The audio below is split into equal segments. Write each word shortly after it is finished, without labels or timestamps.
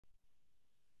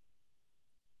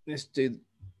let's do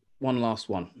one last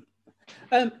one.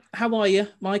 How are you,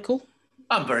 Michael?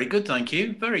 I'm very good, thank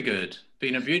you. Very good.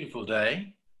 Been a beautiful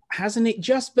day. Hasn't it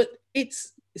just? But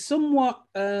it's somewhat,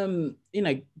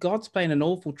 God's playing an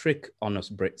awful trick on us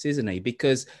Brits, isn't he?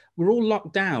 Because we're all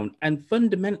locked down, and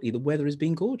fundamentally, the weather has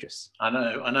been gorgeous. I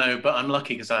know, but I'm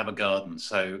lucky because I have a garden,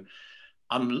 so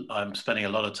I'm spending a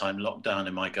lot of time locked down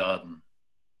in my garden.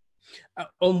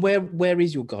 And where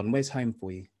is your garden? Where's home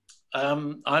for you?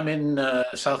 I'm in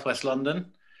southwest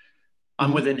London.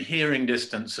 I'm Mhm. within hearing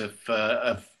distance of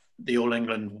the All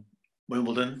England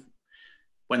Wimbledon.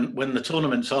 When the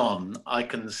tournament's on, I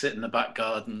can sit in the back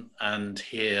garden and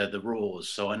hear the roars.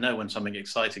 So I know when something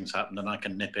exciting's happened, and I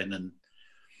can nip in and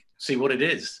see what it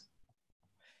is.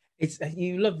 It's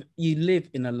you live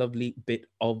in a lovely bit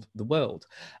of the world.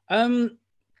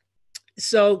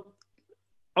 So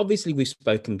obviously we've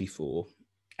spoken before,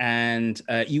 and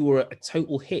you were a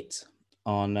total hit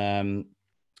on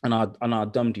our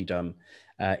Dum Dum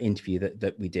interview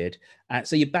that we did.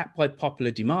 So you're back by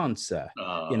popular demand, sir. You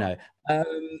Uh, know,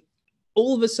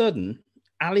 all of a sudden,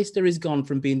 Alistair has gone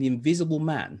from being the invisible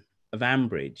man of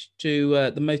Ambridge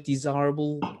to the most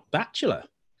desirable bachelor.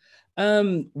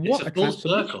 It's What a a full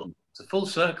circle. transformation! It's a full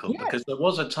circle Yeah. because there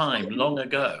was a time long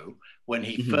ago when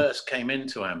he Mhm. first came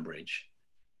into Ambridge.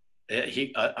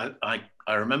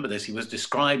 I remember this. He was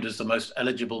described as the most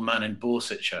eligible man in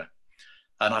Borsetshire,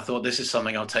 and I thought this is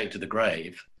something I'll take to the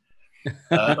grave.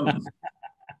 Um,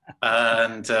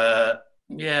 and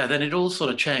yeah, then it all sort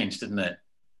of changed, didn't it?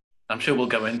 I'm sure we'll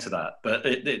go into that, but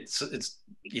it's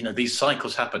these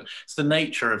cycles happen. It's the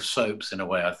nature of soaps in a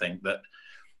way. I think that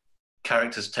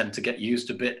characters tend to get used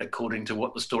a bit according to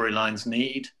what the storylines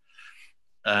need.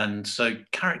 And so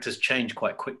characters change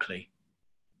quite quickly,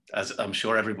 as I'm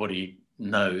sure everybody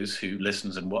knows who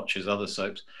listens and watches other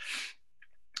soaps.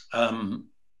 Um,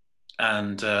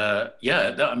 and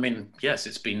yeah, I mean, yes,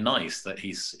 it's been nice that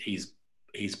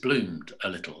he's bloomed a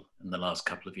little in the last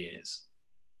couple of years.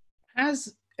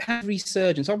 Has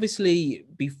resurgence obviously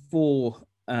before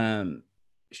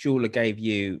Shula gave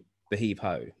you the heave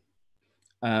ho?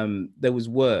 There was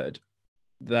word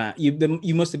that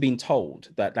you must have been told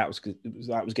that that was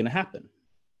going to happen.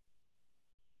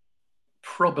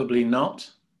 Probably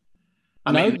not.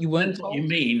 I No, mean, you weren't depends what you told.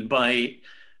 mean by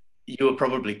you were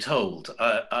probably told.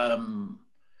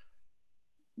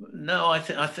 No,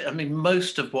 I mean,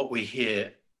 most of what we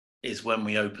hear is when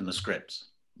we open the scripts.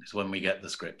 Is when we get the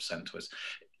script sent to us.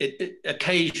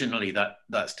 Occasionally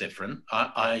that's different.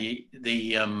 The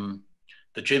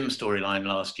Jim storyline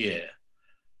last year.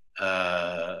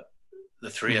 The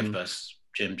three of Mhm. us,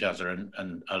 Jim, Jazza,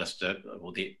 and Alistair,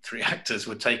 well, the three actors,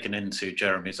 were taken into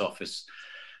Jeremy's office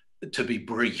to be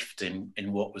briefed in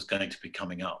what was going to be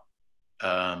coming up.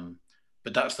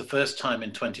 But that's the first time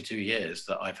in 22 years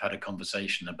that I've had a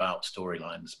conversation about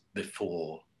storylines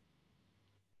before.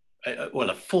 Well,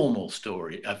 a formal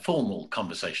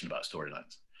conversation about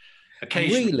storylines.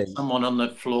 Occasionally, Really? someone on the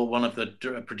floor, one of the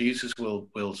producers,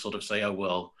 will sort of say, "Oh,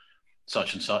 well,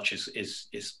 such and such is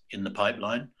in the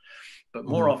pipeline." But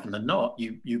more Mhm. often than not,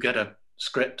 you get a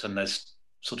script and there's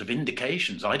sort of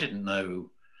indications. I didn't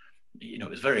know, it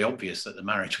was very obvious that the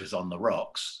marriage was on the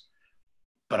rocks,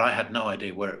 but I had no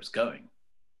idea where it was going.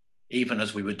 Even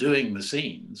as we were doing the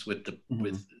scenes with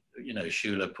Mhm.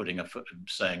 Shula putting a foot,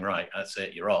 saying, "Right, that's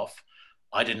it, you're off."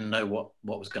 I didn't know what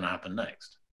was going to happen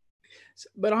next.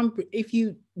 But if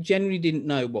you genuinely didn't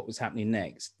know what was happening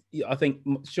next, I think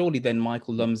surely then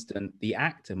Michael Lumsden, the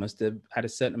actor, must have had a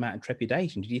certain amount of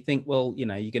trepidation. Did you think, well, you're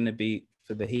going to be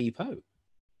for the heave ho?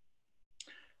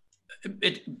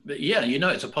 Yeah,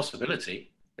 it's a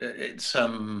possibility. It's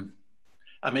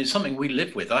I mean, it's something we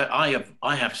live with.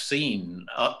 I have seen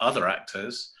other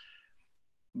actors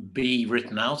be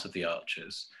written out of the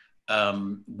Archers,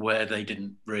 where they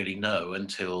didn't really know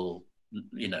until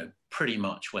pretty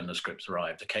much when the scripts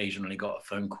arrived. Occasionally got a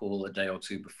phone call a day or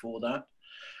two before that.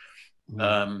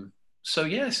 Mhm. So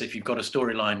yes, if you've got a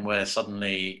storyline where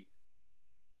suddenly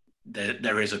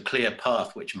there is a clear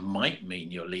path which might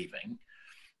mean you're leaving,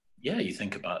 yeah, you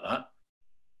think about that.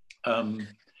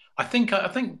 I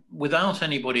think without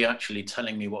anybody actually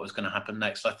telling me what was going to happen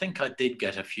next, I think I did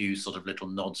get a few sort of little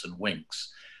nods and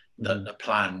winks that Mhm. the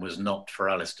plan was not for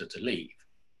Alistair to leave.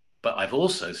 But I've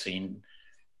also seen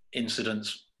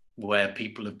incidents where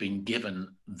people have been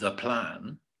given the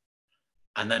plan,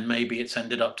 and then maybe it's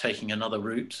ended up taking another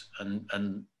route,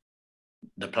 and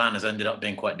the plan has ended up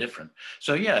being quite different.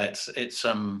 So yeah, it's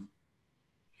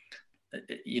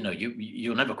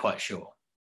you're never quite sure.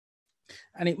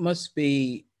 And it must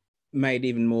be made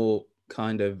even more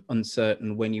kind of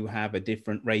uncertain when you have a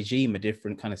different regime, a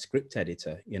different kind of script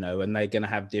editor, you know, and they're going to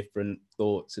have different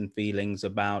thoughts and feelings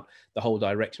about the whole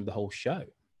direction of the whole show.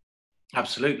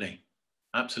 Absolutely,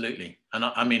 absolutely. And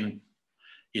I mean,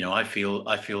 you know, I feel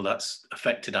that's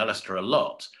affected Alistair a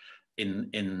lot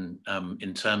in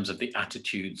terms of the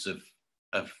attitudes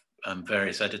of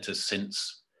various editors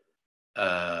since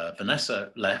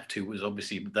Vanessa left, who was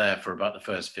obviously there for about the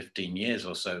first 15 years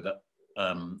or so that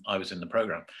I was in the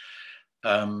program.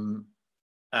 And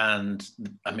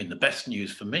I mean, the best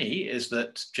news for me is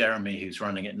that Jeremy, who's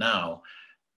running it now,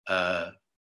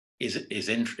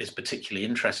 is particularly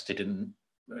interested in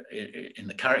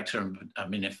the character. And I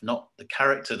mean, if not the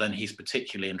character, then he's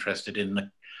particularly interested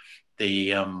in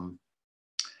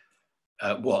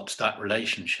what that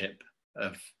relationship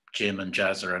of Jim and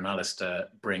Jazza and Alistair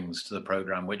brings to the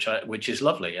program, which is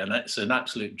lovely, and it's an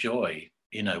absolute joy.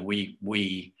 You know,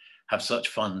 we have such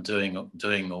fun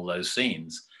doing all those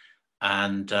scenes,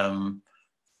 and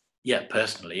yeah,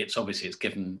 personally, it's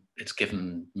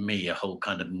given me a whole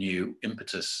kind of new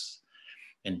impetus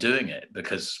in doing it,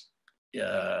 because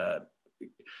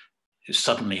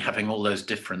suddenly having all those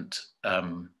different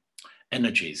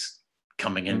energies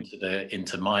coming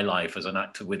into my life as an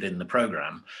actor within the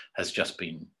program has just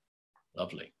been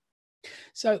lovely.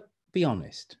 So be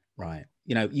honest, right?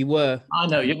 You know, you were. I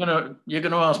know you're gonna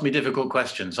ask me difficult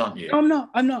questions, aren't you? I'm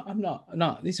not.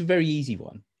 This is a very easy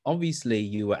one. Obviously,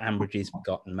 you were Ambridge's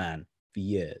forgotten man for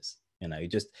years. You know, you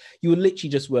were literally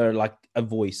just were like a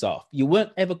voice off. You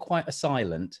weren't ever quite a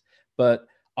silent, but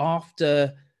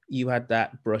after you had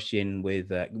that brush in with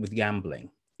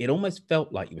gambling, it almost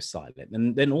felt like you were silent.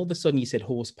 And then all of a sudden you said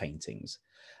horse paintings.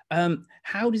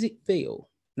 How does it feel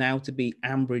now to be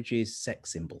Ambridge's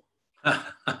sex symbol?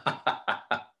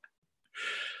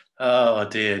 Oh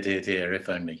dear, if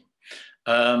only.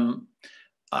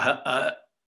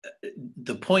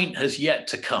 The point has yet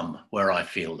to come where I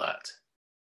feel that.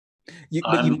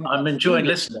 I'm enjoying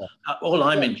listening. All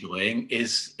I'm enjoying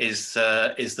is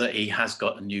that he has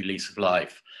got a new lease of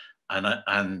life, and that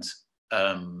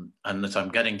I'm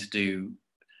getting to do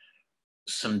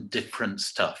some different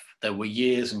stuff. There were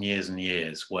years and years and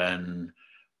years when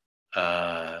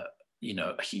you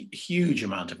know, a huge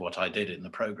amount of what I did in the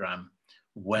program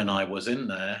when I was in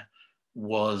there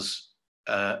was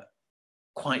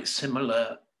quite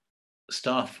similar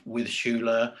stuff with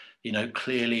Shula, you know,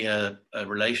 clearly a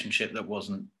relationship that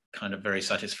wasn't kind of very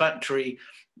satisfactory.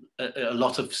 A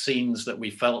lot of scenes that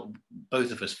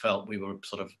both of us felt we were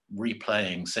sort of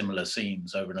replaying similar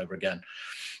scenes over and over again.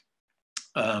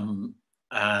 And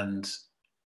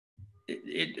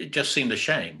it just seemed a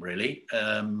shame, really.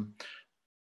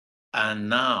 And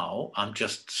now I'm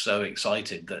just so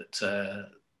excited that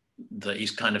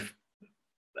he's kind of,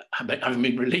 having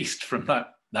been released from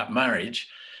that marriage,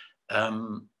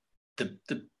 the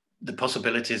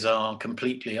possibilities are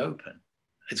completely open.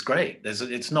 It's great.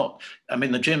 It's not. I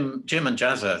mean, the Jim and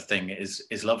Jazza thing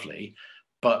is lovely,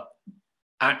 but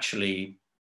actually,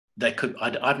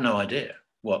 I've no idea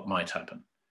what might happen.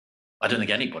 I don't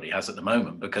think anybody has at the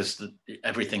moment, because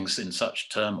everything's in such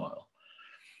turmoil.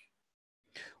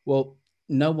 Well,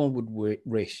 no one would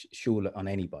wish Shula on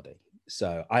anybody.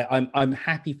 So I'm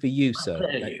happy for you, sir,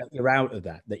 that you're out of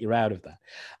that. That you're out of that.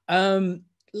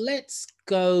 Let's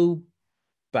go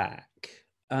back.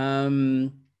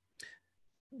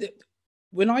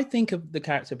 When I think of the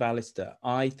character of Alistair,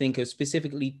 I think of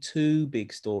specifically two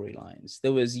big storylines.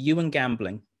 There was you and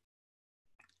gambling,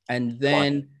 and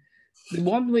then the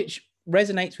one which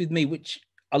resonates with me, which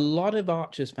a lot of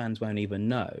Archers fans won't even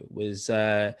know, was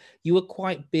you were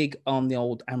quite big on the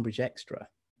old Ambridge Extra,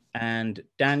 and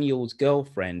Daniel's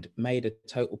girlfriend made a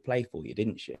total play for you,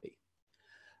 didn't she?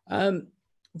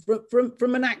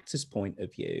 From an actor's point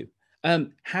of view,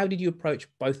 how did you approach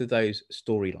both of those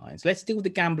storylines? Let's deal with the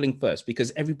gambling first,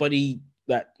 because everybody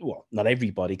not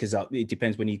everybody, because it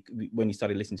depends when you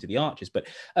started listening to the Archers, but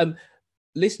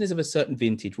listeners of a certain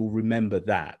vintage will remember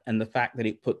that, and the fact that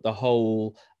it put the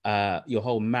whole your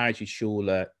whole marriage with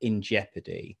Shula in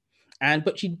jeopardy.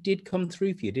 But she did come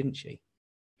through for you, didn't she?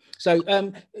 So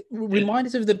remind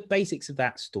us of the basics of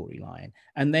that storyline,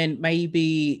 and then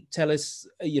maybe tell us,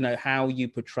 you know, how you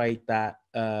portrayed that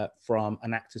from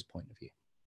an actor's point of view.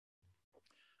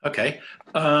 Okay.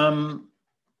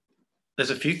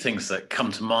 There's a few things that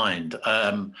come to mind.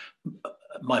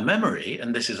 My memory,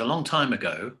 and this is a long time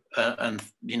ago, and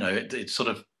you know, it's sort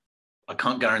of, I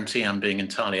can't guarantee I'm being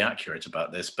entirely accurate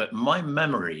about this, but my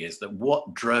memory is that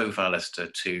what drove Alistair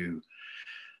to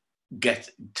get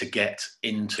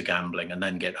into gambling and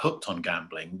then get hooked on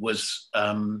gambling was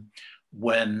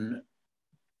when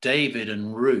David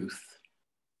and Ruth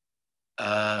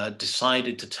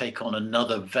decided to take on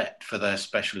another vet for their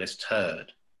specialist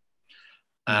herd.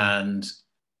 And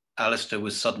Alistair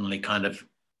was suddenly kind of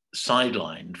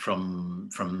sidelined from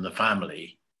the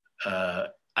family,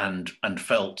 and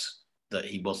felt that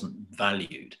he wasn't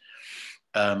valued.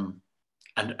 And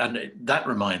that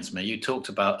reminds me, you talked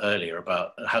about earlier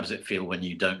about how does it feel when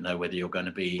you don't know whether you're going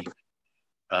to be,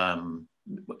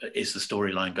 is the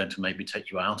storyline going to maybe take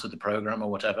you out of the program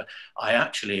or whatever. I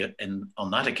actually,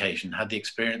 on that occasion, had the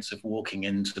experience of walking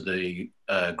into the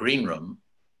green room.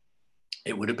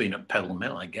 It would have been at Pebble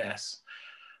Mill, I guess.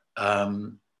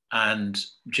 And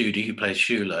Judy, who plays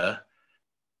Shula,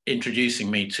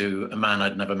 introducing me to a man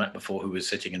I'd never met before who was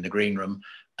sitting in the green room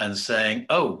and saying,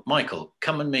 "Oh, Michael,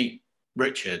 come and meet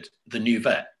Richard, the new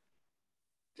vet."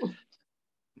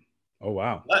 Oh,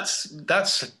 wow.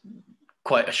 That's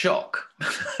quite a shock.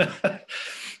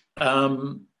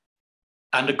 And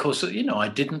of course, you know, I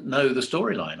didn't know the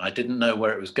storyline. I didn't know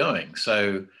where it was going.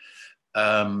 So,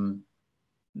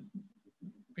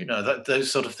 you know,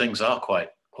 those sort of things are quite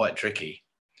tricky.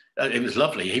 It was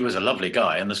lovely. He was a lovely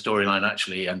guy, and the storyline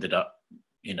actually ended up,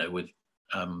 you know, with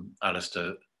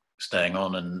Alistair staying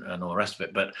on and all the rest of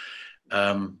it. But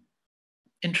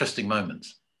interesting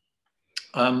moments.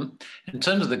 In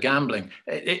terms of the gambling,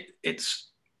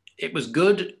 it was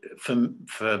good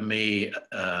for me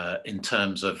in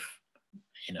terms of,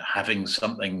 you know, having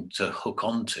something to hook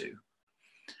onto.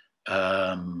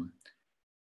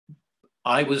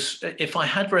 If I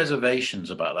had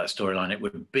reservations about that storyline, it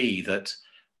would be that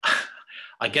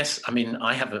I guess, I mean,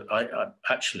 I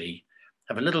actually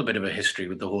have a little bit of a history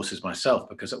with the horses myself,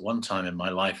 because at one time in my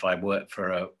life, I worked for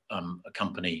a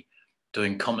company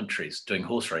doing commentaries, doing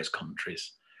horse race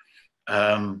commentaries.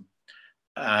 And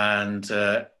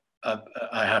I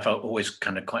have always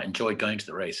kind of quite enjoyed going to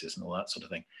the races and all that sort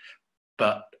of thing.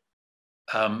 But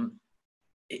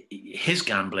his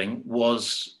gambling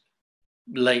was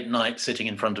late night sitting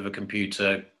in front of a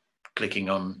computer, clicking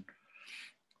on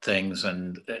things,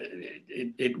 and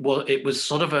it was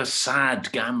sort of a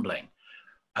sad gambling,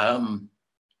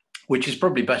 which is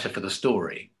probably better for the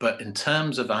story. But in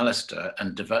terms of Alistair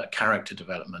and character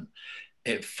development,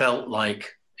 it felt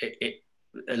like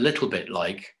a little bit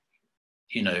like,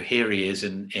 you know, here he is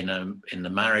in the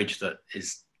marriage that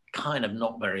is kind of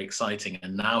not very exciting,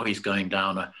 and now he's going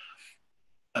down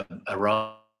a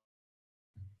road.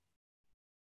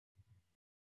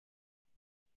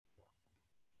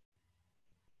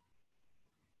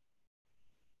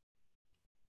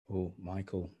 Oh,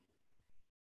 Michael.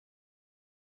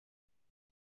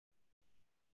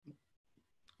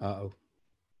 Uh-oh.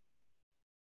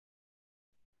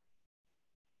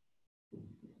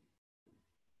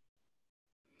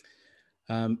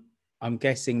 I'm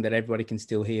guessing that everybody can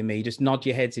still hear me. Just nod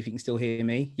your heads if you can still hear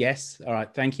me. Yes. All right.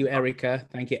 Thank you, Erica.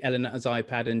 Thank you, Eleanor as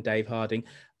iPad and Dave Harding.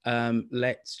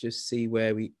 Let's just see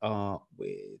where we are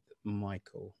with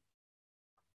Michael.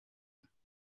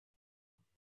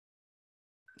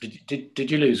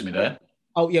 Did you lose me there?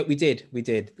 Oh, yeah, we did.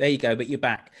 There you go. But you're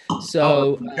back.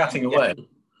 So chatting away.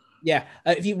 Yeah.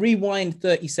 If you rewind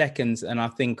 30 seconds, and I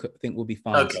think we'll be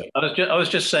fine. Okay. I was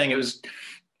just saying it was.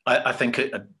 I think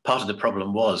part of the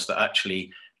problem was that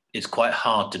actually it's quite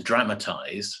hard to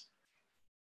dramatize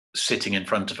sitting in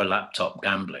front of a laptop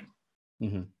gambling.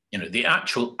 Mm-hmm. You know, the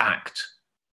actual act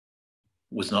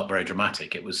was not very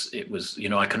dramatic. It was, you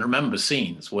know, I can remember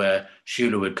scenes where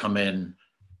Shula would come in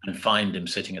and find him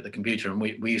sitting at the computer. And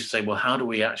we used to say, well, how do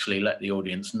we actually let the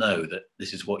audience know that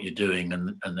this is what you're doing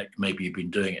and that maybe you've been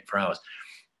doing it for hours?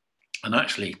 And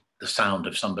actually the sound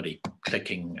of somebody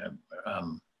clicking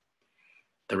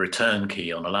the return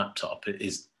key on a laptop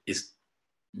is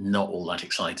not all that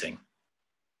exciting.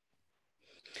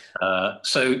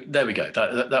 So there we go.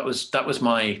 That was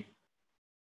my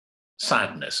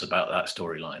sadness about that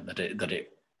storyline. That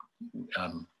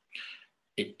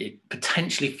it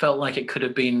potentially felt like it could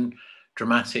have been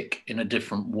dramatic in a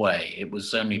different way. It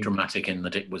was only dramatic in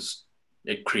that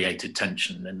it created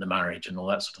tension in the marriage and all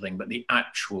that sort of thing. But the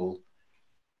actual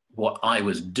what I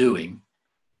was doing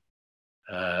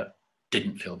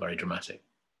didn't feel very dramatic.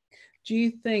 Do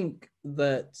you think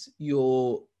that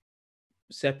your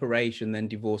separation, then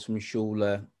divorce from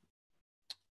Shula,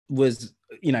 was,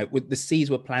 you know, with the seeds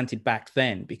were planted back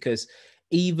then? Because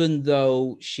even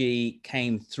though she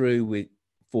came through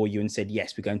for you and said,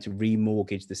 yes, we're going to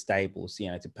remortgage the stables, you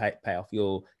know, to pay off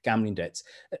your gambling debts.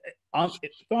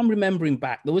 If I'm remembering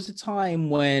back, there was a time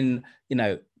when, you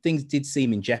know, things did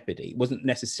seem in jeopardy. It wasn't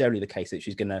necessarily the case that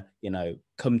she's going to, you know,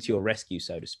 come to your rescue,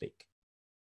 so to speak.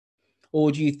 Or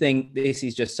do you think this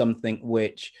is just something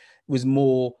which was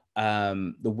more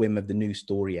the whim of the new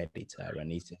story editor,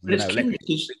 and he said, But it's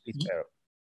curious because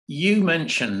you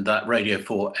mentioned that Radio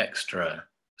 4 Extra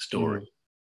story.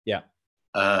 Yeah.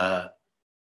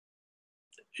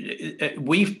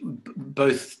 We've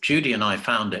both, Judy and I,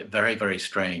 found it very, very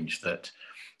strange that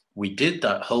we did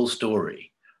that whole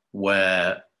story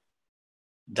where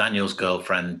Daniel's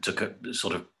girlfriend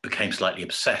became slightly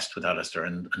obsessed with Alistair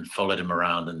and followed him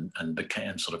around and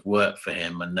became sort of worked for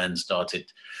him, and then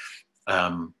started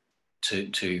to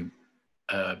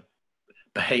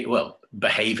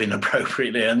behave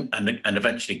inappropriately and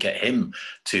eventually get him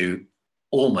to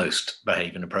almost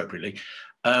behave inappropriately.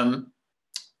 And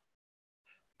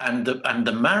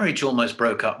the marriage almost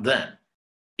broke up then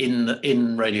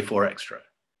in Radio 4 Extra.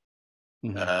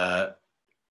 Mm-hmm.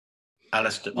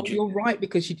 Alistair, you're right,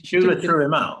 because she Shula threw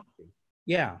him out.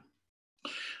 Yeah.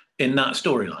 In that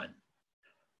storyline.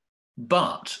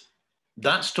 But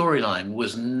that storyline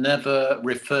was never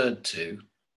referred to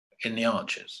in The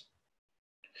Archers.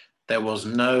 There was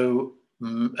no,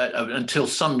 until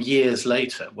some years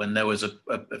later, when there was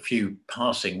a few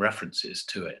passing references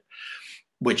to it,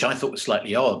 which I thought was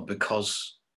slightly odd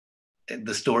because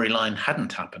the storyline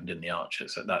hadn't happened in The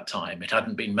Archers at that time. It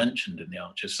hadn't been mentioned in The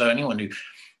Archers. So anyone who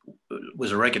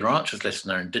was a regular Archers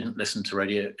listener and didn't listen to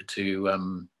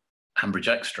Ambridge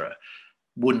Extra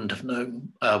wouldn't have known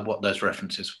what those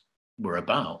references were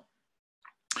about.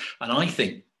 And I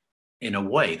think, in a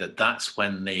way, that's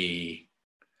when the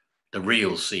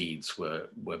real seeds were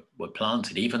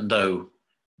planted, even though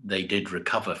they did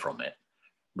recover from it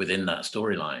within that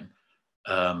storyline.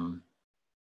 I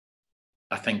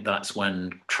think that's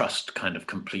when trust kind of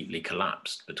completely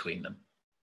collapsed between them.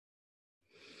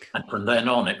 And from then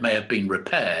on, it may have been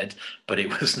repaired, but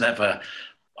it was never,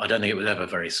 I don't think it was ever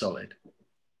very solid.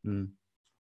 Mm.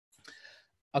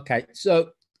 Okay,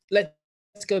 so let's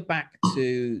go back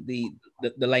to the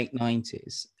late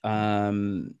 90s.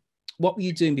 What were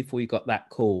you doing before you got that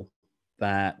call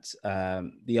that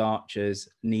the Archers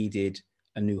needed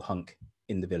a new hunk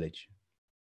in the village?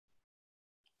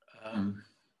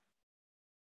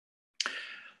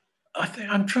 I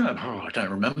don't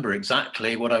remember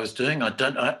exactly what I was doing.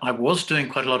 I was doing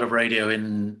quite a lot of radio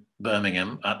in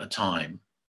Birmingham at the time.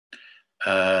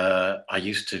 I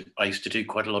used to do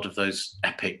quite a lot of those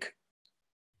epic,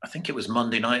 I think it was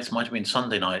Monday nights, might have been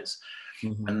Sunday nights.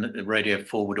 Mm-hmm. And Radio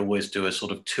 4 would always do a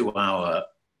sort of 2-hour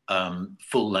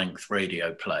full-length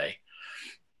radio play.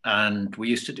 And we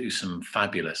used to do some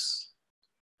fabulous,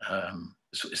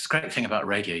 it's the great thing about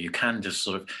radio, you can just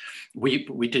sort of,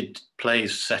 we did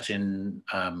plays set in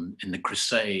the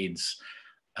Crusades.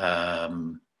 I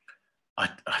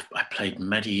played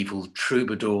medieval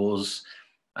troubadours,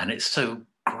 and it's so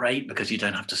great because you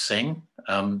don't have to sing.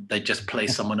 They just play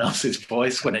someone else's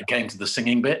voice when it came to the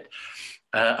singing bit.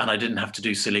 And I didn't have to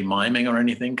do silly miming or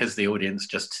anything because the audience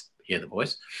just hear the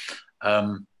voice.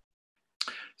 And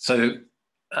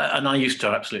I used to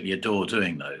absolutely adore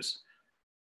doing those.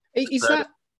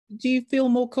 Do you feel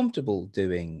more comfortable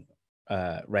doing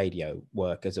radio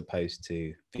work as opposed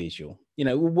to visual? You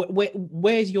know,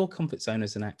 where's your comfort zone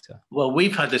as an actor? Well,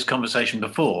 we've had this conversation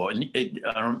before, and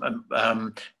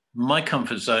my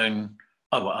comfort zone,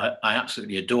 I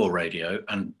absolutely adore radio,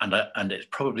 and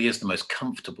it probably is the most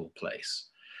comfortable place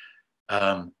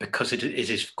because it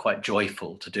is quite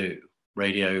joyful to do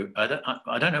radio.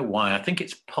 I don't know why. I think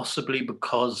it's possibly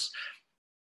because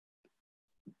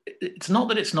it's not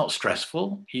that it's not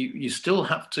stressful. You still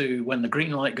have to, when the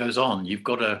green light goes on, you've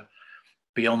got to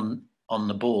be on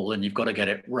the ball and you've got to get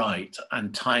it right.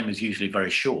 And time is usually very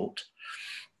short.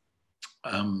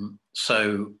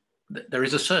 So there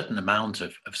is a certain amount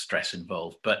of stress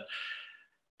involved, but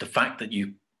the fact that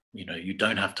you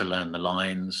don't have to learn the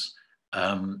lines,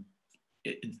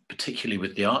 particularly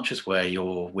with the Archers, where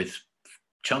you're with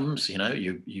chums,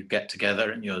 you get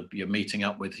together and you're meeting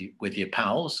up with your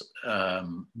pals.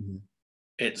 Mm-hmm.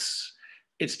 It's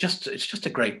just a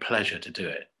great pleasure to do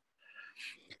it.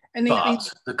 And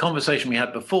the conversation we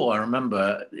had before, I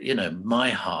remember,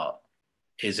 my heart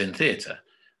is in theatre,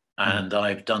 and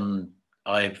I've done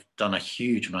a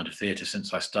huge amount of theatre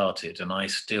since I started, and I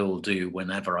still do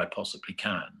whenever I possibly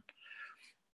can,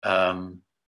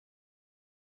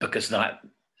 because that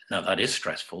is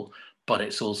stressful, but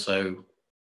it's also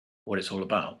what it's all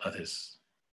about. That is,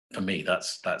 for me,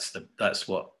 that's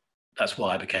why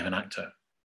I became an actor,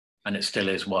 and it still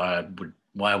is why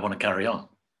I want to carry on.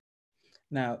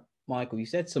 Now, Michael, you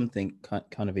said something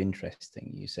kind of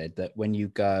interesting. You said that when you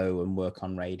go and work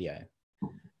on radio,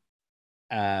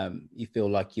 you feel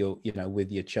like you're with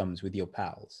your chums, with your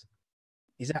pals.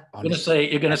 Is that honest?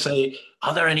 You're going to say,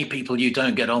 are there any people you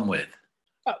don't get on with?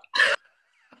 Oh.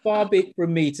 Far be it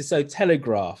from me to so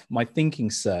telegraph my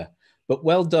thinking, sir, but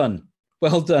well done.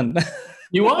 Well done.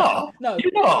 You are? No,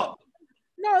 You're not?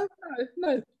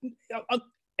 no.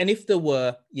 And if there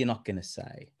were, you're not going to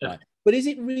say, right? But is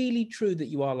it really true that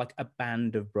you are like a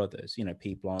band of brothers, you know,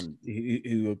 people on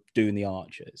who are doing the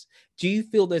Archers? Do you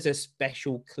feel there's a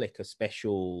special clique, a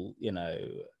special, you know,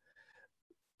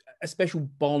 a special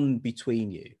bond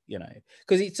between you, you know?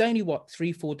 Because it's only, what,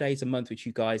 3-4 days a month which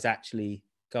you guys actually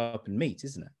go up and meet,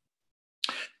 isn't it?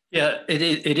 Yeah, it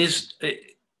is.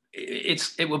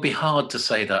 It would be hard to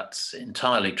say that's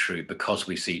entirely true because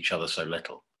we see each other so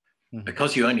little. Mm-hmm.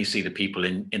 Because you only see the people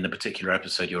in the particular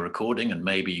episode you're recording, and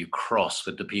maybe you cross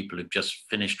with the people who've just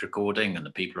finished recording and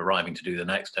the people arriving to do the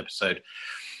next episode.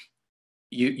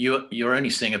 You're only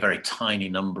seeing a very tiny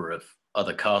number of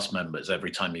other cast members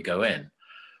every time you go in.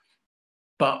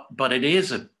 But it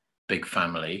is a big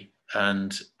family,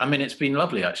 and I mean it's been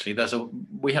lovely actually.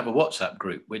 We have a WhatsApp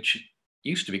group which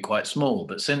used to be quite small,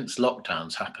 but since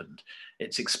lockdowns happened,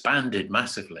 it's expanded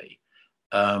massively,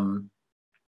 and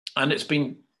it's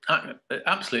been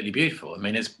absolutely beautiful. I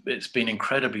mean, it's been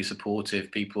incredibly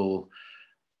supportive. People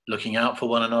looking out for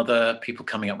one another. People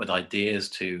coming up with ideas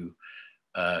to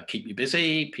keep you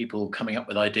busy. People coming up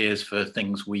with ideas for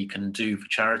things we can do for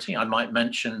charity. I might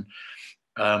mention.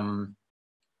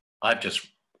 I've just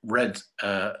read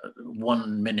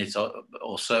 1 minute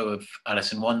or so of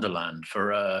Alice in Wonderland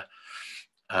for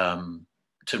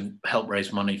to help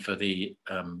raise money for the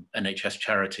NHS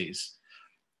charities.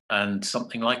 And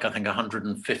something like, I think,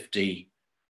 150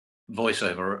 voice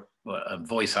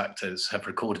actors have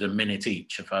recorded a minute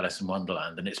each of Alice in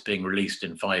Wonderland, and it's being released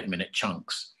in 5-minute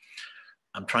chunks.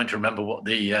 I'm trying to remember what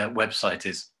the website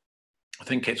is. I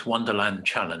think it's Wonderland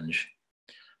Challenge.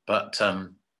 But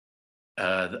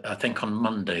I think on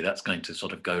Monday that's going to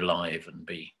sort of go live and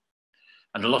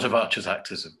a lot of Archers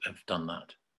actors have done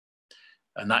that.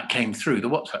 And that came through the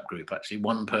WhatsApp group, actually.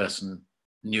 One person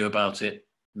knew about it,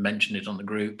 mentioned it on the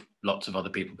group, lots of other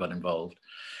people got involved.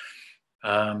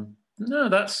 No,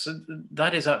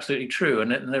 that is absolutely true.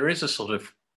 And there is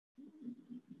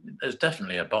there's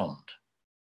definitely a bond.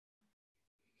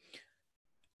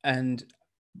 And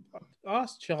I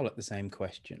asked Charlotte the same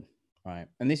question, right?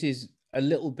 And this is a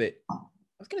little bit, I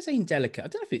was going to say indelicate. I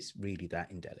don't know if it's really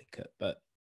that indelicate, but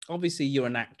obviously you're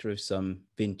an actor of some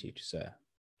vintage, sir.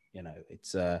 You know,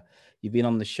 it's you've been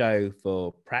on the show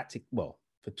for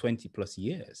for 20 plus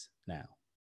years now.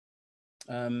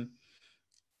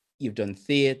 You've done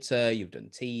theatre, you've done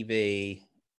TV,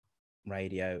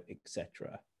 radio,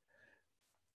 etc.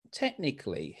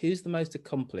 Technically, who's the most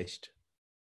accomplished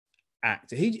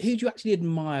actor? Who do you actually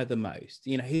admire the most?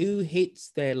 You know, who hits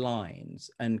their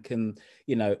lines and can,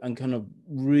 you know, and kind of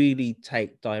really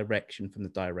take direction from the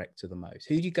director the most?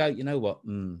 Who do you go, you know what?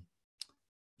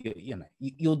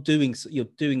 You're doing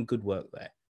good work there.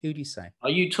 Who do you say?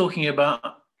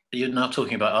 You're now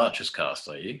talking about Archer's cast,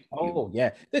 are you? Oh,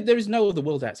 yeah. There is no other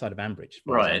world outside of Ambridge.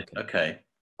 Right, okay.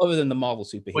 Other than the Marvel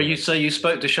superheroes. Well, you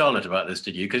spoke to Charlotte about this,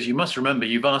 did you? Because you must remember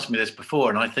you've asked me this before,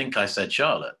 and I think I said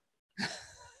Charlotte.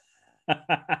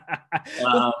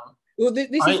 There's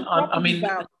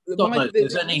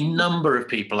any number of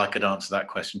people I could answer that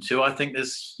question to. I think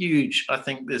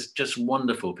there's just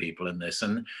wonderful people in this.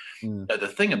 And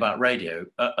the thing about radio,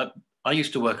 I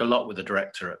used to work a lot with the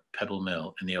director at Pebble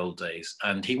Mill in the old days,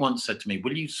 and he once said to me,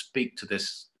 will you speak to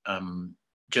this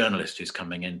journalist who's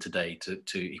coming in today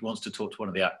he wants to talk to one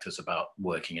of the actors about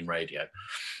working in radio.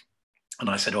 And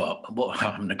I said, well, I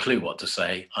haven't a clue what to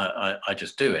say. I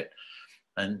just do it.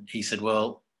 And he said,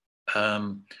 well,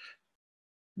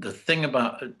 the thing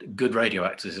about good radio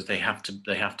actors is they have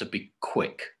to be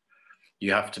quick.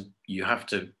 You have to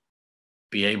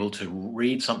be able to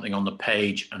read something on the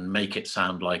page and make it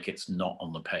sound like it's not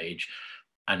on the page.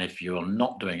 And if you're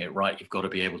not doing it right, you've got to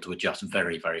be able to adjust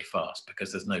very, very fast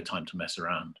because there's no time to mess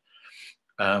around.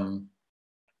 And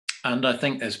I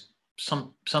think there's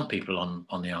some people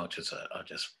on the Archers are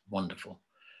just wonderful.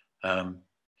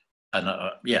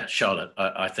 Charlotte,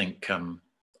 I think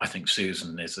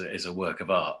Susan is a work of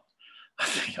art.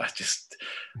 I just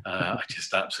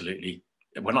absolutely,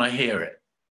 when I hear it,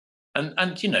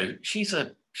 and you know, she's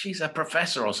a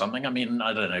professor or something. I mean,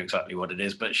 I don't know exactly what it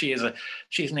is, but she's an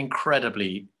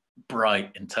incredibly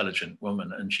bright, intelligent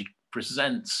woman, and she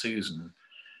presents Susan.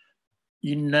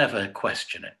 You never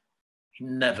question it. You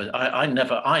never.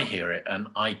 I hear it, and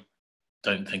I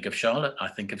don't think of Charlotte. I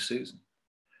think of Susan.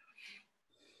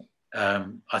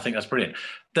 I think that's brilliant.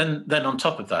 Then on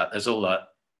top of that, there's all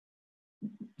that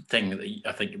thing that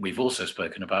I think we've also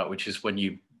spoken about, which is when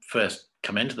you first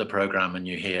come into the program and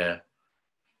you hear,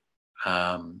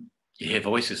 you hear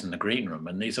voices in the green room,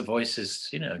 and these are voices,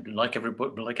 you know, like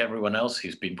everyone else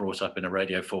who's been brought up in a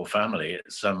Radio 4 family.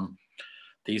 It's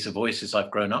these are voices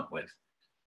I've grown up with,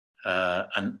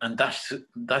 and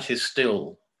that is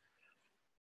still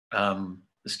it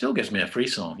still gives me a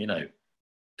frisson, you know,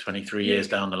 23 years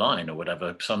down the line or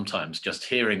whatever. Sometimes just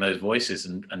hearing those voices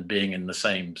and being in the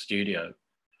same studio.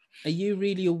 Are you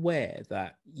really aware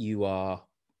that you are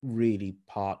really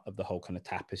part of the whole kind of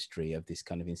tapestry of this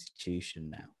kind of institution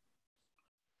now?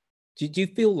 Do you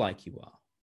feel like you are?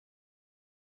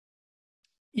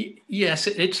 Yes,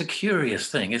 it's a curious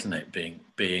thing, isn't it?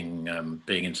 Being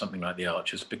in something like the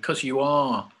Archers, because you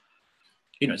are,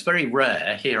 you know, it's very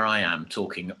rare. Here I am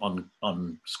talking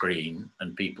on screen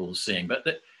and people seeing,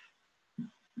 but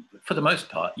for the most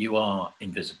part, you are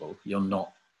invisible. You're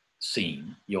not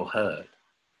seen. You're heard,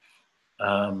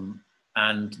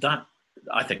 and that,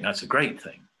 I think that's a great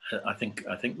thing. I think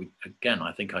we, again,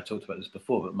 I think I talked about this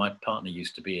before, but my partner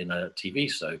used to be in a TV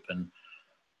soap, and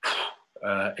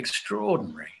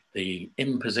extraordinary, the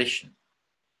imposition.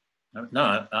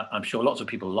 No, I'm sure lots of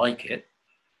people like it,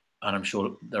 and I'm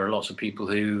sure there are lots of people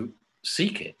who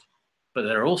seek it, but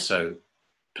there are also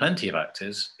plenty of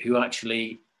actors who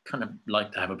actually kind of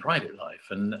like to have a private life,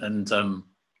 and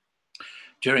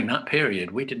during that period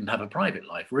we didn't have a private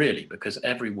life really, because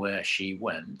everywhere she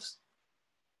went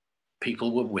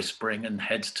people were whispering and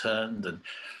heads turned, and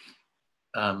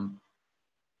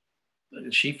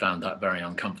she found that very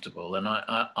uncomfortable. And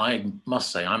I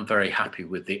must say I'm very happy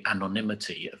with the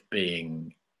anonymity of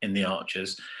being in the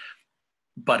Archers,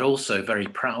 but also very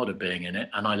proud of being in it.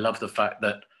 And I love the fact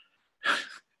that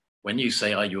when you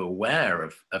say, are you aware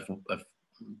of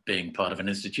being part of an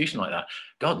institution like that?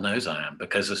 God knows I am,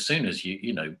 because as soon as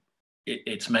you know,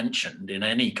 it's mentioned in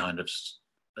any kind of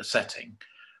a setting,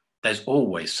 there's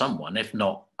always someone, if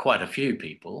not quite a few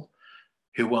people,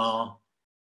 who are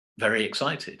very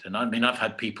excited. And I mean, I've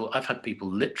had people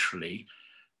literally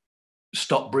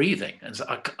stop breathing and say,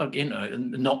 you know,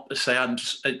 not say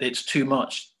it's too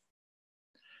much,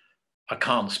 I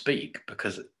can't speak,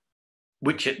 because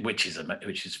which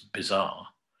is bizarre,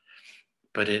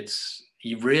 but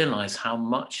you realize how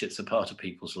much it's a part of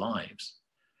people's lives.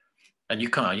 And you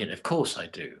can't, you know, of course I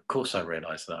do, of course I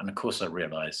realize that, and of course I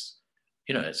realize,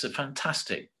 you know, it's a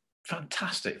fantastic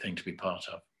thing to be part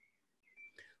of.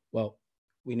 Well,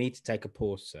 we need to take a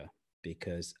pause, sir,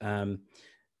 because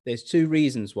there's two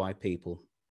reasons why people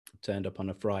turned up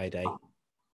on a Friday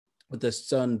with the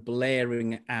sun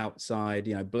blaring outside,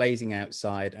 you know, blazing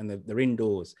outside, and they're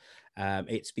indoors.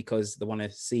 It's because they want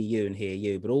to see you and hear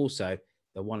you, but also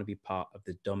they want to be part of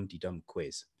the Dum-de-Dum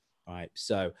quiz. All right,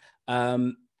 so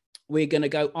we're going to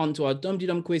go on to our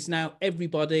Dum-de-Dum quiz now.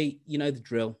 Everybody, you know the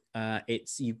drill.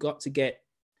 You've got to get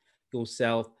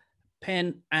yourself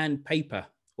pen and paper,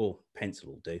 or pencil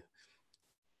will do,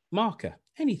 marker,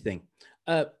 anything,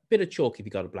 a bit of chalk if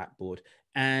you got a blackboard,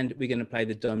 and we're going to play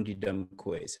the Dum-de-Dum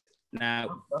quiz.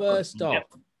 Now, first off,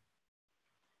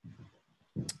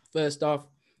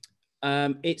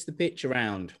 it's the picture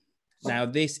round. Now,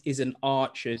 this is an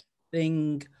Archer's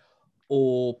thing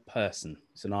or person.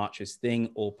 It's an Archer's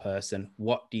thing or person.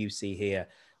 What do you see here?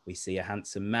 We see a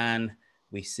handsome man.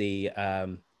 We see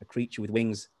a creature with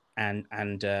wings and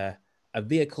a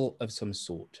vehicle of some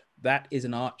sort. That is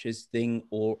an Archer's thing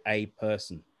or a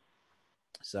person.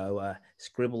 So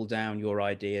scribble down your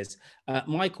ideas.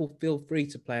 Michael, feel free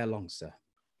to play along, sir.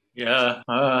 Yeah.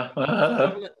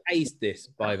 Aced this,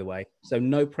 by the way, so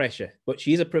no pressure. But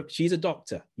she's a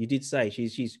doctor. You did say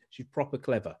she's proper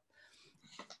clever.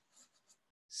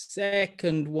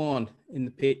 Second one in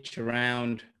the pitch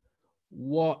around.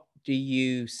 What do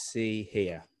you see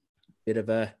here? Bit of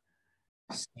a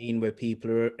scene where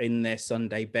people are in their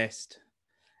Sunday best,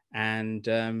 and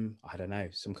I don't know,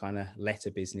 some kind of letter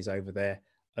business over there,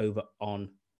 over on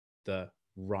the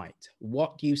right.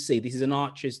 What do you see? This is an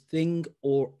Archer's thing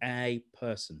or a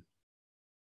person?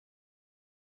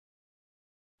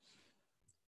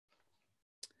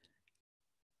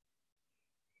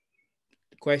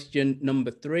 Question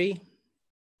number 3.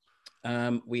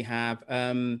 We have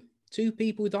 2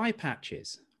 people with eye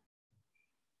patches.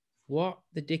 What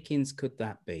the dickens could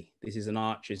that be? This is an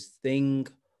Archer's thing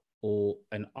or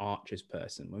an Archer's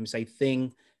person. When we say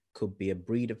thing, could be a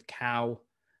breed of cow.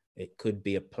 It could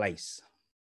be a place.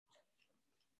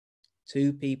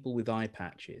 2 people with eye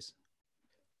patches.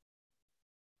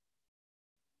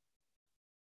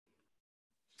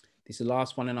 This is the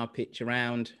last one in our pitch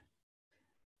around.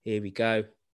 Here we go.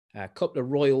 A couple of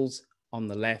royals on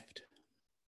the left.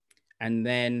 And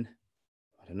then,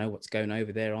 I don't know what's going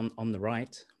over there on the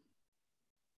right.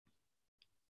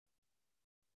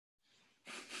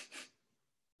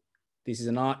 this is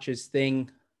an archer's thing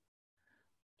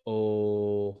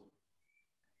or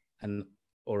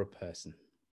a person.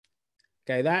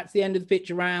 Okay, that's the end of the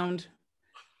picture round.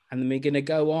 And then we're going to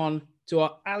go on to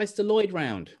our Alistair Lloyd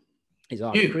round. It's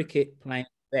our cricket playing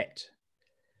bet.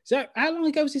 So how long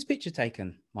ago was this picture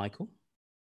taken, Michael?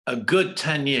 A good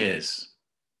 10 years.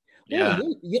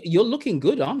 Well, yeah. you're looking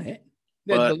good on it.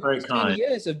 Well, the last 10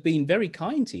 years have been very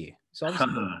kind to you. So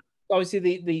obviously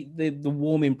the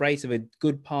warm embrace of a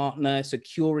good partner,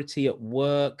 security at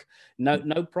work,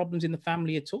 no problems in the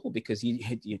family at all, because you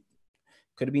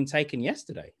could have been taken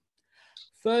yesterday.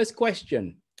 First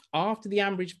question. After the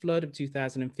Ambridge flood of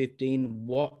 2015,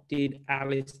 what did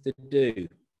Alistair do?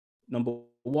 Number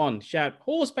 1, shout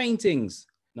horse paintings.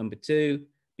 Number 2,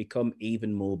 become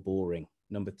even more boring.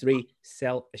 Number 3,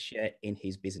 sell a share in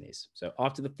his business. So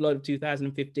after the flood of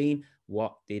 2015,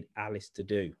 what did Alistair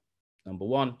do? Number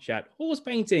 1, shout horse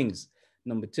paintings.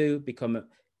 Number 2, become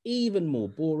even more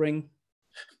boring.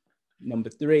 Number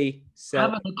 3,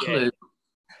 sell a share.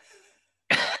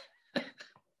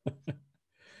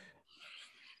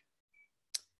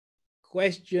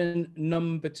 Question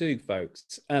number 2,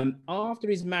 folks. After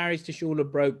his marriage to Shula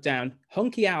broke down,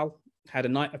 Hunky Al had a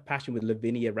night of passion with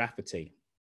Lavinia Rafferty.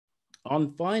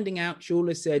 On finding out,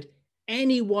 Shula said,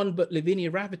 anyone but Lavinia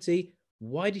Rafferty.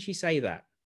 Why did she say that?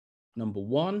 Number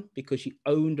 1, because she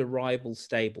owned a rival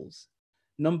stables.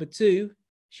 Number 2,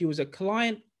 she was a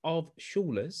client of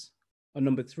Shula's. Or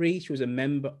number 3, she was a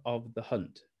member of the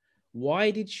Hunt.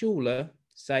 Why did Shula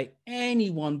say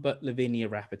anyone but Lavinia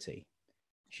Rafferty?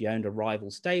 She owned a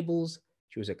rival stables.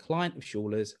 She was a client of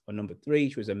Shula's. Or number 3,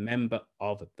 she was a member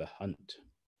of the Hunt.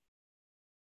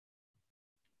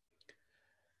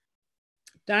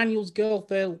 Daniel's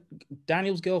girlfriend,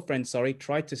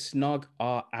 tried to snog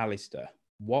our Alistair.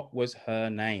 What was her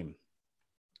name?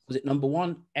 Was it number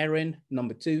 1, Erin?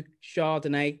 Number 2,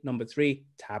 Chardonnay? Number 3,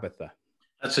 Tabitha?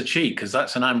 That's a cheat, because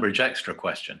that's an Ambridge Extra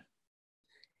question.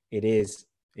 It is.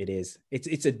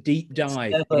 It's a deep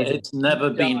dive. It's never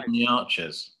been in the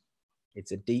Archers.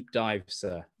 It's a deep dive,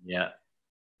 sir. Yeah.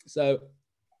 So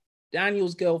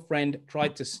Daniel's girlfriend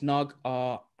tried to snog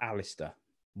our Alistair.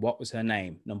 What was her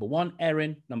name? Number 1,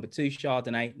 Erin. Number 2,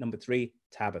 Chardonnay. Number 3,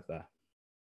 Tabitha.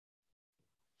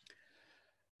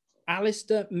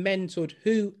 Alistair mentored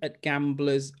who at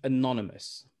Gamblers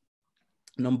Anonymous?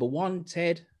 Number 1,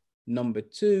 Ted. Number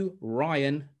 2,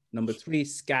 Ryan. Number 3,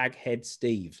 Skaghead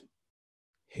Steve.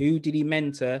 Who did he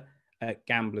mentor at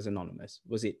Gamblers Anonymous?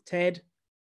 Was it Ted,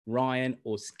 Ryan,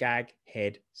 or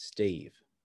Skaghead Steve?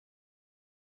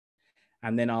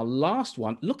 And then our last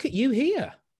one, look at you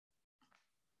here.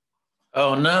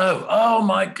 Oh no! Oh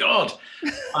my God!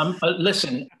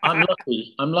 Listen, I'm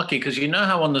lucky. I'm lucky because you know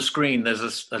how on the screen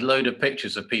there's a load of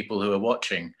pictures of people who are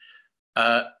watching.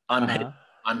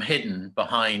 I'm hidden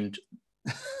behind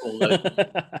all those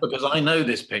because I know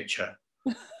this picture.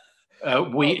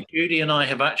 Judy and I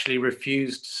have actually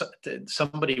refused.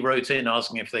 Somebody wrote in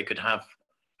asking if they could have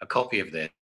a copy of this.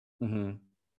 Mm-hmm.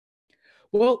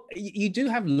 Well, you do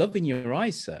have love in your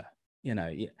eyes, sir. You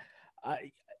know,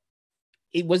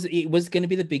 it was going to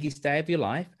be the biggest day of your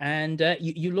life, and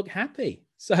you look happy.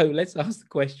 So let's ask the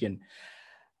question.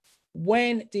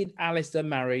 When did Alistair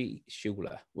marry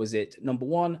Shula? Was it number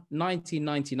 1,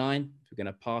 1999? If we're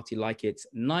going to party like it's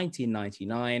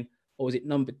 1999. Or was it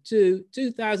number 2,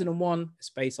 2001,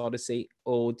 Space Odyssey?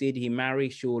 Or did he marry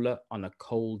Shula on a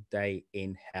cold day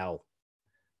in hell?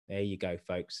 There you go,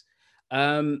 folks.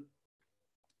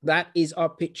 That is our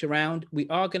picture round. We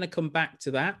are going to come back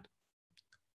to that,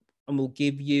 and we'll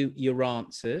give you your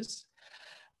answers.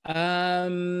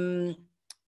 Mr.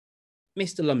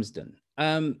 Lumsden,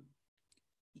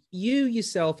 you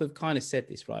yourself have kind of said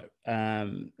this, right,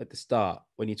 at the start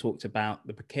when you talked about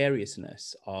the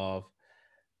precariousness of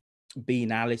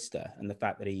being Alistair and the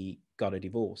fact that he got a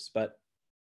divorce. But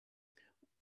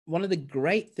one of the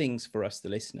great things for us, the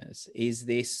listeners, is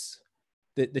the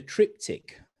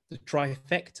triptych, the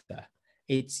trifecta.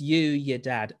 It's you, your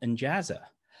dad, and Jazza.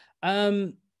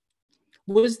 I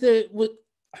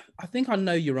think I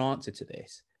know your answer to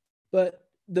this, but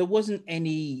there wasn't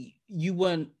any, you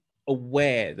weren't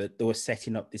aware that they were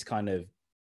setting up this kind of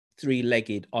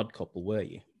 3-legged odd couple, were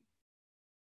you?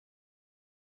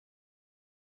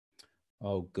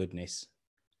 Oh, goodness.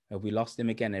 Have we lost him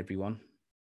again, everyone?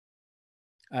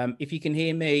 If you can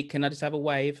hear me, can I just have a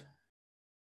wave?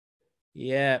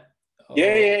 Yeah. Oh.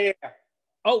 Yeah.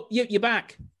 Oh, you're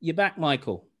back. You're back,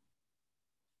 Michael.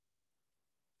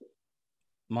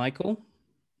 Michael?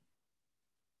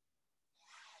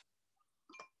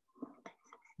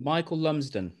 Michael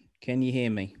Lumsden, can you hear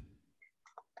me?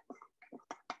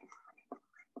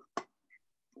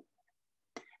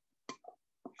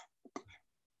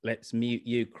 let's mute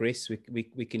you, Chris.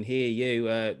 We can hear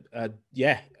you.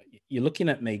 Yeah, you're looking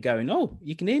at me going, oh,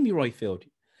 you can hear me, Roifield.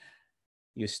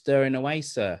 You're stirring away,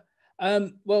 sir.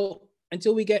 Well,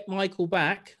 until we get Michael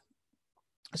back,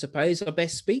 I suppose I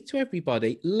best speak to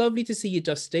everybody. Lovely to see you,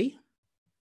 Dusty.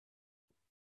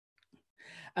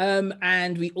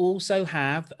 And we also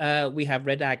have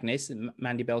Red Agnes and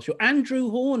Mandy Belshaw, Andrew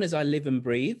Horn, as I live and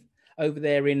breathe over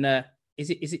there in is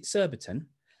it Surbiton?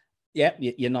 Yeah,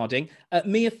 you're nodding.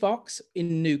 Mia Fox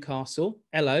in Newcastle.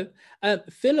 Hello.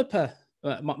 Philippa,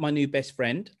 my new best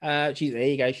friend. She's there.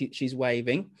 You go. She's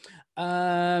waving. These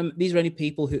are only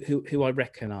people who I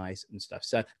recognise and stuff.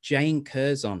 So Jane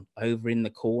Curzon over in the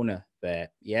corner there.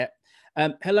 Yeah.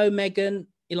 Hello, Megan,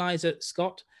 Eliza,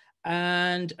 Scott,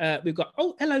 and we've got.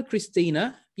 Oh, hello,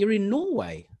 Christina. You're in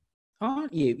Norway,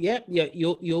 aren't you? Yeah.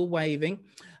 You're waving.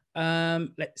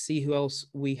 Let's see who else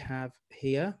we have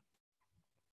here.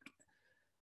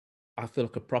 I feel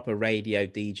like a proper radio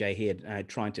DJ here,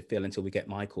 trying to fill until we get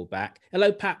Michael back.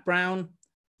 Hello, Pat Brown.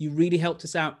 You really helped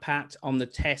us out, Pat, on the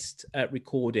test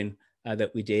recording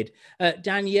that we did.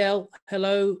 Danielle,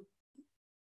 hello.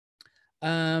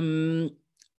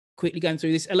 Quickly going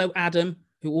through this. Hello, Adam,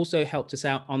 who also helped us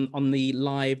out on the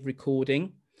live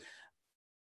recording.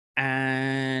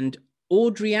 And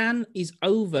Audrianne is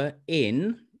over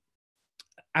in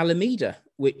Alameda,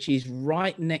 which is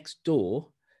right next door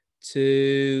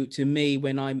to me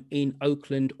when I'm in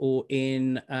Oakland or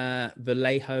in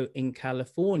Vallejo in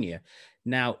California.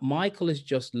 Now, Michael has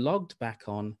just logged back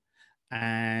on,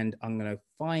 and I'm going to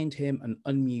find him and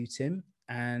unmute him.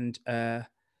 And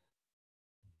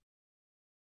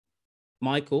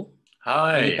Michael.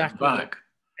 Hi, back.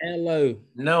 Hello.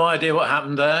 No idea what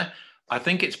happened there. I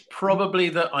think it's probably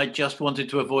that I just wanted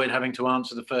to avoid having to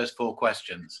answer the first 4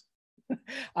 questions.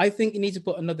 I think you need to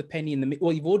put another penny in the meter.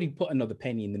 Well, you've already put another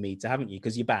penny in the meter, haven't you?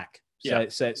 Because you're back. So,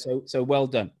 yeah. So well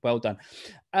done. Well done.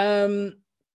 That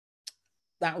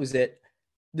was it.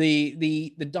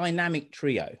 The dynamic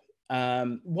trio.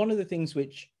 One of the things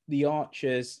which the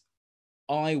Archers,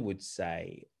 I would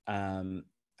say,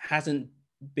 hasn't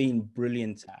been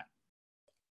brilliant at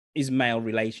is male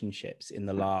relationships in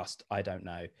the last, I don't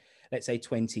know, let's say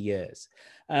 20 years.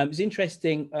 It's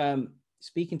interesting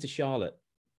speaking to Charlotte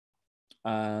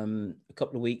a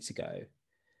couple of weeks ago.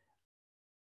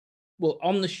 Well,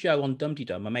 on the show on Dum Dee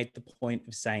Dum, I made the point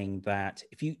of saying that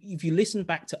if you listen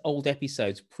back to old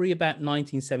episodes about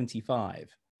 1975,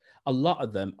 a lot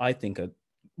of them I think are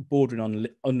bordering on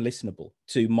unlistenable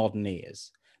to modern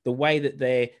ears. The way that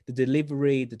the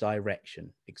delivery, the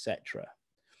direction, etc.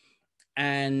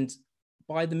 And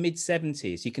by the mid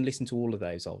 70s, you can listen to all of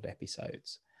those old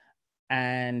episodes,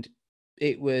 and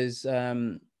it was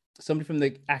somebody from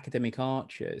the Academic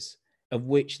Archers, of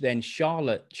which then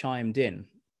Charlotte chimed in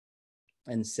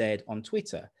and said on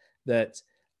Twitter that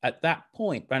at that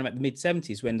point, around about the mid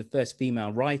 70s, when the first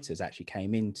female writers actually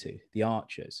came into the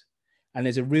Archers, and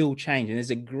there's a real change. And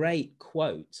there's a great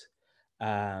quote,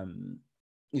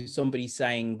 somebody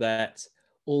saying that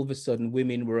all of a sudden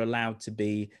women were allowed to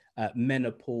be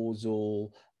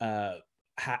menopausal,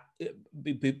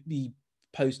 be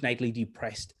postnatally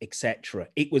depressed, etc.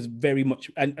 It was very much,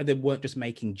 and they weren't just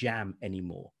making jam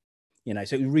anymore,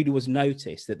 so it really was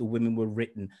noticed that the women were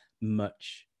written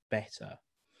much better.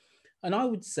 And I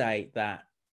would say that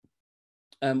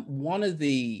one of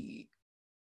the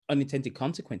unintended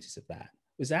consequences of that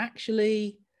was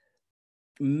actually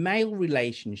male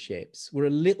relationships were a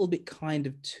little bit kind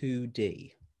of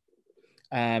 2D.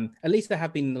 At least they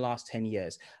have been in the last 10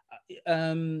 years.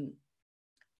 And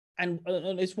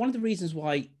it's one of the reasons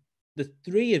why the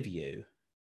three of you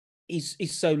is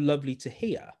so lovely to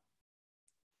hear.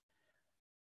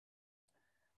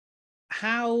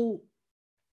 How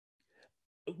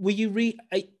were you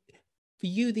for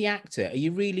you, the actor, are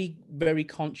you really very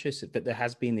conscious that there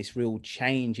has been this real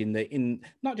change in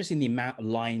not just in the amount of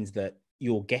lines that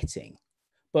you're getting,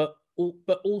 but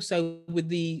also with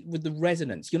the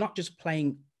resonance? You're not just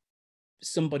playing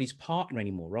somebody's partner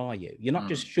anymore, are you? You're not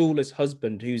just Shula's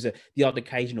husband who's the odd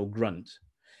occasional grunt.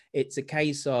 It's a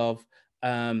case of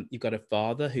you've got a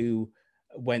father who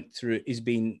is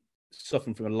been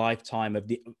suffering from a lifetime of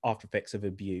the after effects of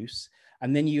abuse,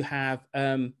 and then you have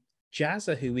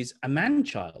Jazza, who is a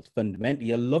man-child,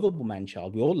 fundamentally a lovable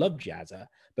man-child. We all love Jazza,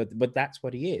 but that's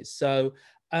what he is. So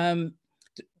in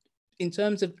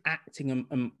terms of acting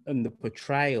and the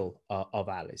portrayal of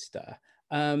Alistair,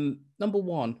 number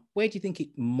one, where do you think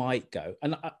it might go?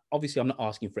 And obviously I'm not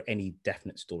asking for any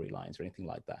definite storylines or anything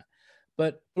like that,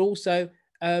 but also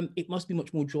it must be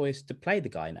much more joyous to play the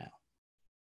guy now.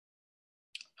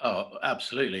 Oh,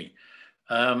 absolutely.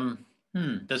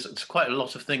 There's quite a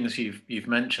lot of things you've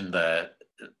mentioned there.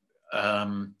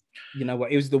 You know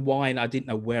what? It was the wine. I didn't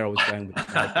know where I was going with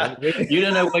it. You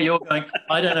don't know where you're going.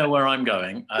 I don't know where I'm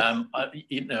going.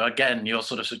 Again, you're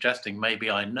sort of suggesting maybe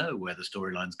I know where the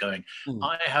storyline's going.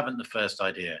 I haven't the first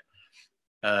idea.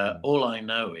 All I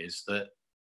know is that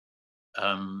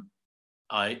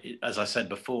as I said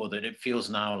before, that it feels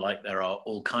now like there are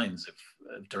all kinds of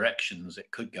directions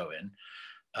it could go in.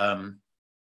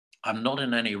 I'm not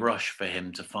in any rush for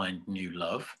him to find new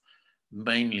love,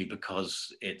 mainly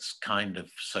because it's kind of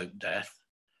soap death.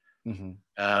 It's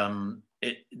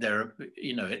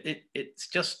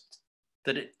just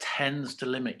that it tends to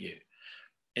limit you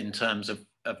in terms of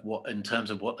what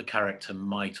the character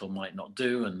might or might not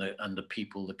do, and the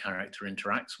people the character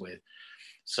interacts with.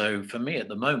 So for me at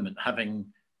the moment, having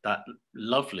that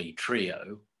lovely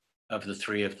trio of the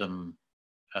three of them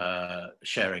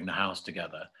sharing the house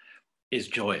together is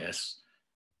joyous,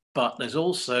 but there's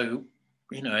also,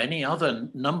 any other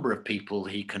number of people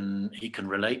he can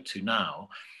relate to now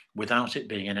without it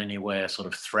being in any way a sort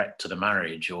of threat to the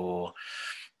marriage, or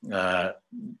that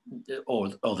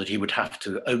he would have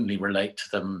to only relate to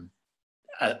them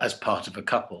as part of a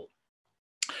couple.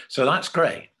 So that's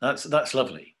great. That's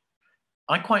lovely.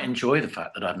 I quite enjoy the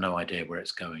fact that I have no idea where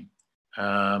it's going.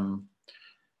 And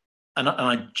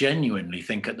I genuinely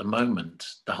think at the moment,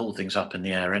 the whole thing's up in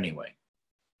the air anyway.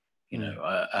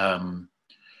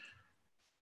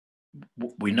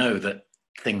 We know that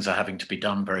things are having to be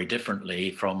done very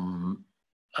differently from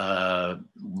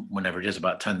whenever it is,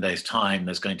 about 10 days' time.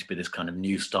 There's going to be this kind of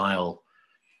new style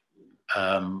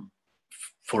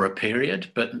for a period,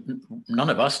 but none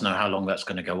of us know how long that's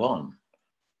going to go on.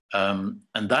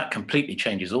 And that completely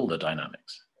changes all the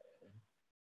dynamics.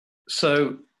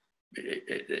 So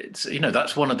it's,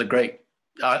 that's one of the great,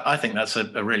 I think that's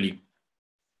a really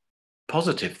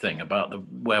positive thing about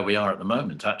where we are at the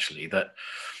moment, actually, that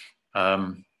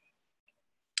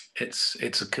it's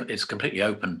a completely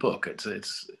open book.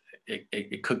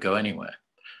 It could go anywhere.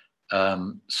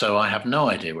 So I have no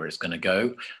idea where it's going to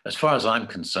go. As far as I'm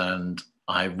concerned,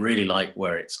 I really like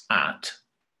where it's at.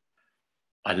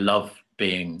 I love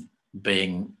being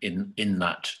in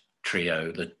that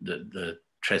trio, the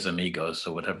Tres Amigos,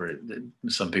 or whatever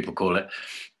some people call it,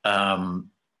 and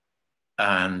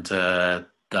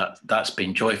that's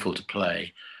been joyful to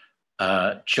play.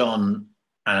 John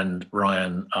and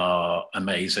Ryan are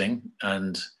amazing,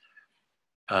 and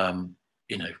I'm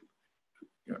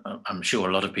sure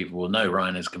a lot of people will know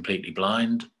Ryan is completely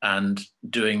blind, and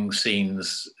doing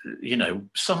scenes,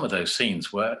 some of those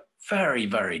scenes were very,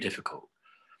 very difficult,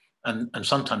 and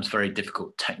sometimes very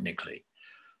difficult technically,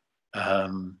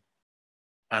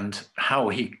 and how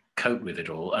he coped with it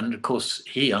all. And of course,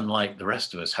 he, unlike the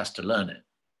rest of us, has to learn it.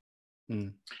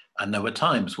 And there were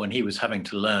times when he was having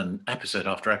to learn episode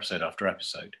after episode after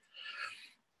episode,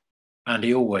 and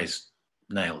he always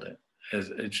nailed it.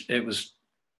 It was,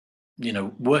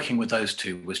 working with those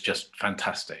two was just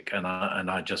fantastic, and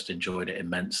I just enjoyed it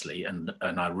immensely. And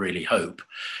I really hope,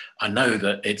 I know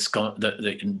that it's got that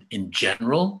in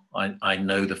general, I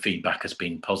know the feedback has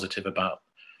been positive about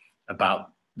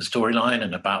the storyline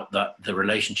and about the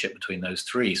relationship between those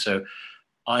three. So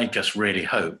I just really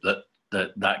hope that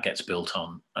gets built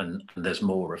on, and there's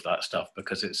more of that stuff,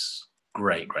 because it's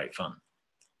great fun.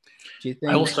 Do you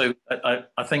think? I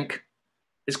think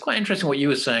it's quite interesting what you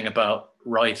were saying about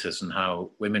writers and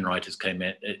how women writers came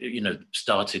in,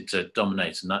 started to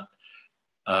dominate, and that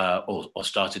or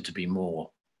started to be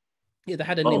more. Yeah, they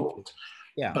had an input.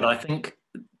 Yeah, but I think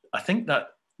that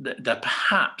there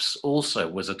perhaps also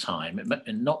was a time,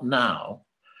 not now,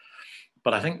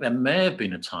 but I think there may have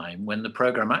been a time when the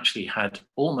program actually had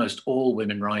almost all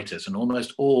women writers and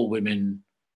almost all women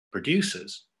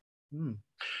producers.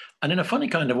 And in a funny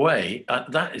kind of way,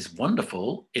 that is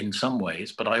wonderful in some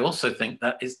ways, but I also think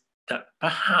that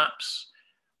perhaps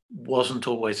wasn't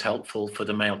always helpful for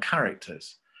the male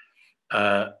characters.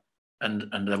 And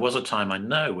there was a time, I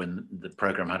know, when the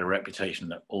program had a reputation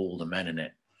that all the men in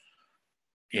it,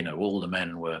 all the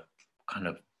men were kind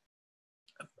of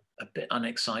a bit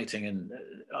unexciting, and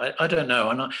I don't know.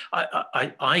 And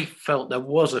I felt there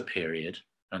was a period,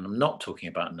 and I'm not talking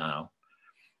about now,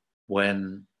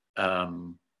 when I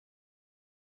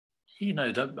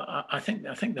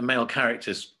think the male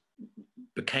characters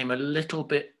became a little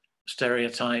bit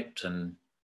stereotyped, and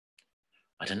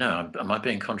I don't know. Am I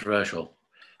being controversial?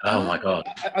 Oh my God!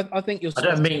 I think you're. I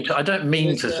don't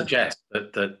mean to suggest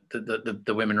that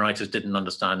the women writers didn't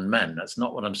understand men. That's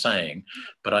not what I'm saying.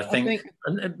 But I think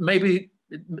maybe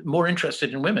more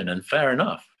interested in women, and fair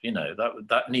enough.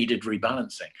 That needed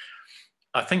rebalancing.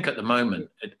 I think at the moment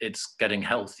it's getting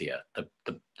healthier,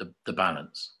 the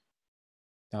balance.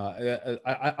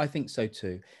 I think so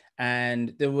too.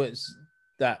 And there was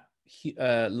that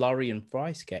Laurie and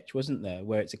Fry sketch, wasn't there,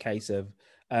 where it's a case of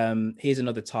here's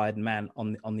another tired man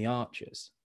on the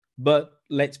Archers. But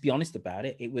let's be honest about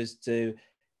it. It was to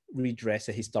redress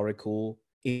a historical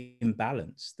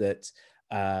imbalance that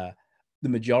the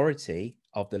majority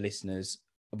of the listeners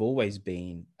have always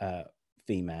been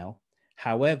female.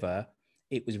 However,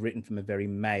 it was written from a very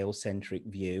male-centric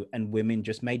view, and women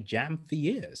just made jam for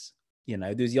years. You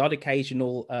know, there's the odd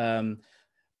occasional,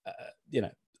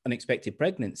 unexpected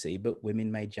pregnancy, but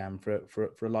women made jam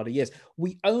for a lot of years.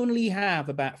 We only have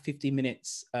about 50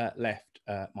 minutes left,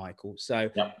 Michael. So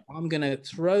yep. I'm going to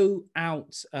throw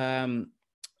out, I'm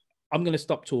going to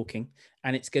stop talking,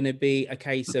 and it's going to be a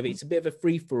case of, it's a bit of a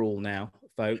free-for-all now,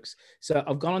 folks. So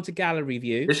I've gone on to gallery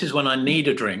view. This is when I need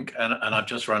a drink, and I've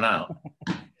just run out.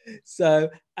 So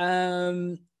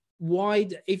if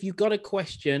you've got a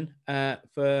question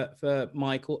for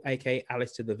Michael, aka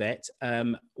Alistair the Vet,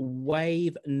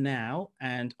 wave now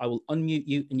and I will unmute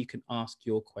you and you can ask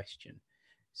your question.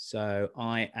 So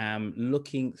I am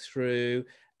looking through.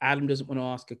 Adam doesn't want to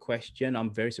ask a question.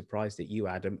 I'm very surprised at you,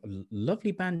 Adam.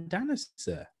 Lovely bandana,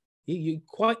 sir. You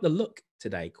quite the look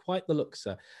today. Quite the look,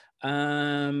 sir.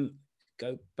 Go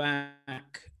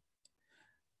back.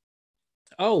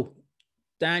 Oh,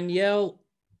 Danielle,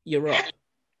 you're up.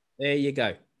 There you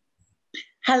go.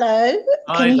 Hello.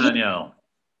 Hi, Danielle.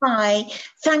 Hi.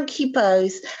 Thank you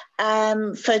both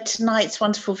for tonight's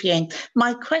wonderful viewing.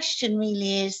 My question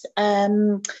really is,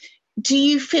 do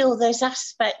you feel there's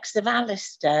aspects of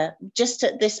Alistair, just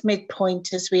at this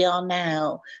midpoint as we are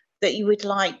now, that you would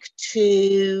like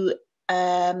to,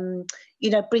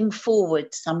 bring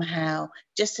forward somehow,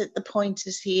 just at the point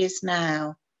as he is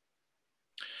now?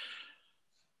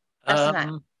 As an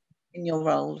actor in your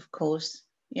role, of course.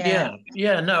 Yeah.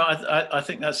 No, I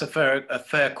think that's a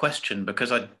fair question,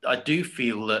 because I do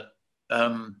feel that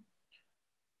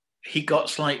he got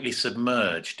slightly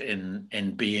submerged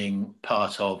in being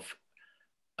part of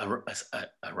a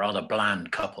rather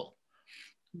bland couple,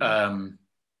 and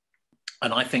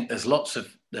I think there's lots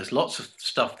of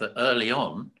stuff that early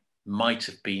on might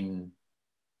have been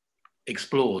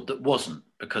explored that wasn't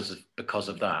because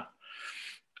of that,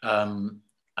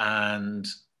 and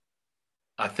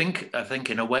I think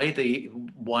in a way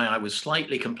why I was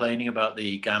slightly complaining about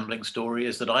the gambling story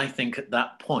is that I think at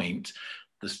that point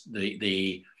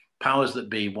the powers that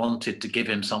be wanted to give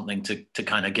him something to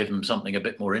kind of give him something a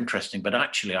bit more interesting, but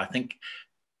actually I think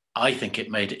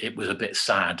it was a bit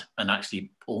sad and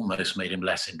actually almost made him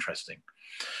less interesting.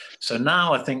 So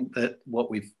now I think that what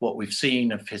we've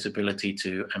seen of his ability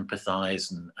to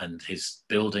empathize and his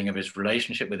building of his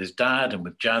relationship with his dad and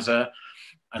with Jazza,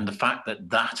 and the fact that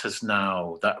has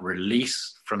now, that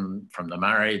release from the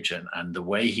marriage and the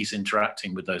way he's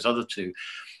interacting with those other two,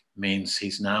 means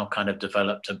he's now kind of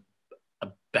developed a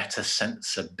better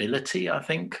sensibility, I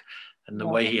think, and the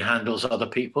way he handles other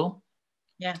people.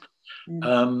 Yeah.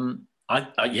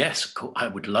 Yes, I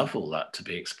would love all that to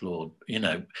be explored. You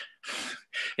know,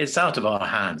 it's out of our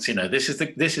hands. You know, this is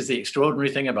the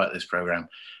extraordinary thing about this program.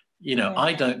 You know,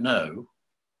 I don't know.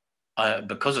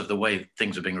 Because of the way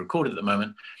things are being recorded at the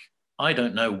moment, I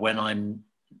don't know when I'm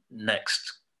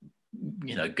next,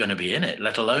 going to be in it,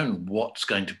 let alone what's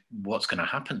going to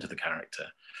happen to the character,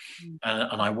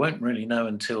 and I won't really know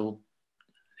until,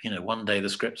 one day the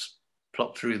scripts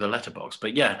plop through the letterbox.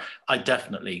 But yeah, I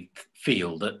definitely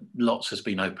feel that lots has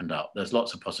been opened up. There's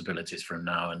lots of possibilities for him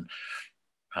now, and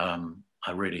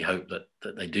I really hope that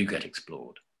they do get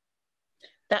explored.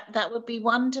 That would be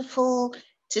wonderful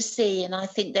to see, and I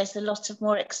think there's a lot of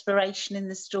more exploration in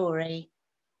the story.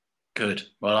 Good.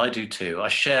 Well, I do too. I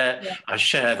share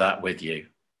that with you.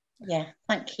 Yeah,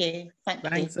 thank you.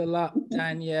 Thanks a lot,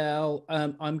 Danielle.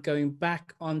 I'm going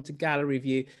back onto gallery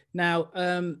view now.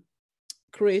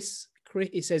 Chris,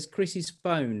 it says Chris's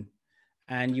phone,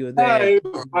 and you're there.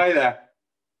 Hello. Hi there.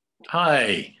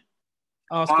 Hi.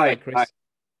 Ask away, Chris.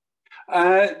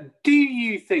 Hi. Do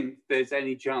you think there's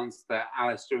any chance that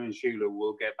Alistair and Shula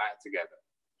will get back together?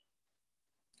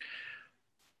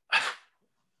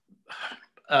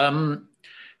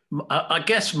 I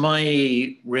guess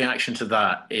my reaction to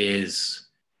that is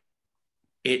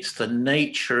it's the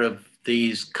nature of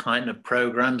these kind of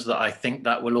programs that I think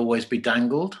that will always be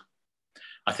dangled.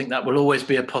 I think that will always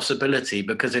be a possibility,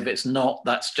 because if it's not,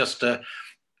 that's just a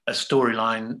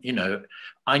storyline.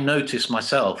 I notice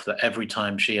myself that every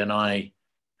time she and I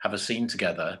have a scene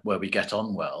together where we get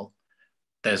on well,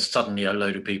 there's suddenly a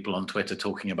load of people on Twitter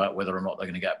talking about whether or not they're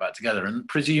going to get back together, and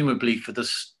presumably for the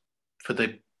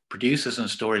producers and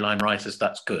storyline writers,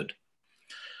 that's good.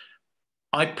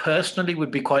 I personally would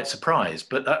be quite surprised,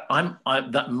 but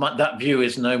that view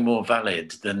is no more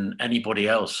valid than anybody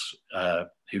else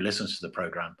who listens to the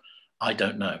program. I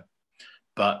don't know,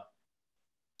 but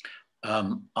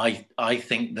I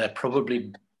think they're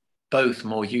probably both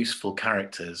more useful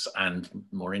characters and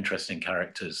more interesting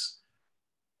characters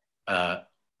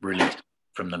released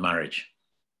from the marriage.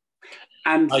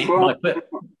 And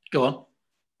go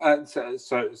on.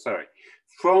 Sorry.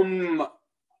 From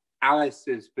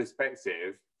Alistair's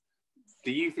perspective,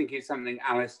 do you think it's something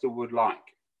Alistair would like?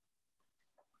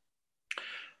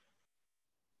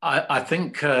 I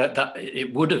think that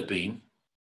it would have been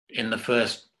in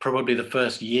probably the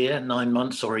first year, 9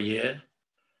 months or a year.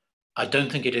 I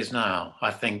don't think it is now. I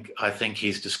think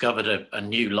he's discovered a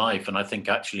new life, and I think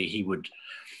actually he would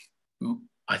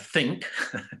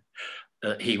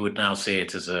now see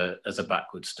it as a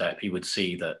backward step. He would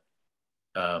see that.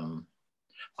 I'm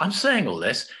saying all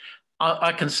this.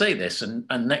 I can say this, and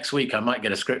next week I might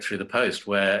get a script through the post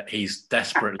where he's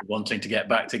desperately wanting to get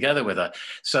back together with her.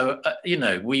 So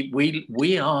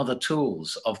we are the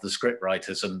tools of the script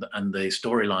writers and the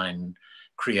storyline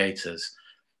creators,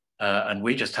 and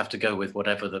we just have to go with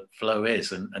whatever the flow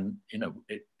is. And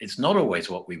it's not always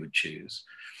what we would choose.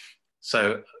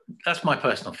 So that's my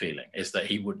personal feeling, is that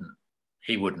he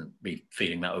wouldn't be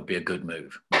feeling that would be a good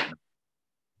move.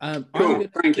 Cool.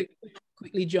 Thank you.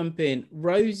 Quickly jump in.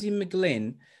 Rosie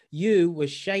McGlynn, you were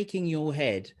shaking your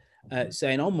head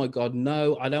saying, oh my God,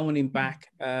 no, I don't want him back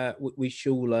with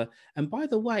Shula. And by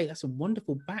the way, that's a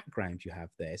wonderful background you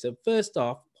have there. So first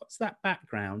off, what's that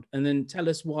background? And then tell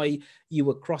us why you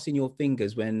were crossing your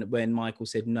fingers when Michael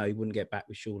said no, he wouldn't get back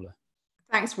with Shula.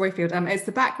 Thanks, Roifield. It's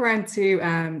the background to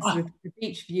sort of the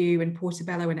beach view in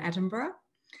Portobello in Edinburgh.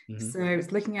 Mm-hmm. So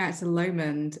it's looking out to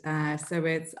Lomond. So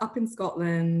it's up in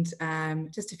Scotland.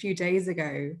 Just a few days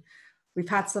ago, we've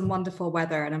had some wonderful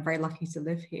weather, and I'm very lucky to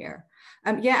live here.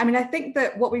 I think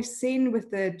that what we've seen with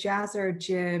the Jazzer,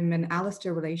 Jim, and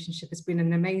Alistair relationship has been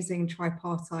an amazing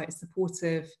tripartite,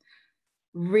 supportive,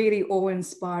 really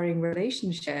awe-inspiring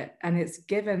relationship, and it's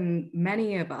given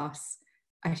many of us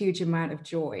a huge amount of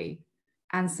joy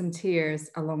and some tears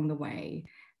along the way.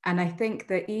 And I think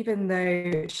that even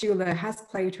though Shula has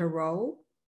played her role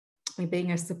in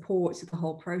being a support to the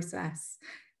whole process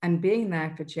and being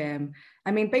there for Jim,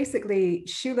 basically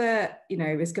Shula,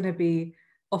 is going to be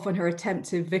off on her attempt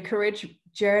to vicarage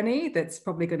journey that's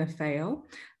probably going to fail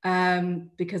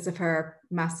because of her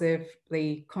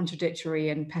massively contradictory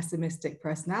and pessimistic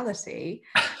personality.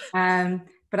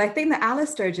 But I think that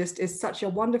Alistair just is such a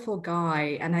wonderful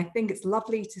guy, and I think it's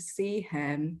lovely to see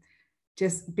him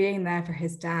just being there for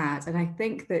his dad. And I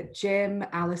think that Jim,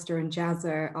 Alistair, and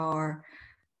Jazzer are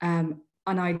an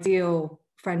ideal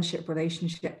friendship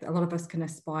relationship that a lot of us can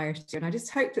aspire to. And I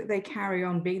just hope that they carry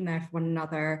on being there for one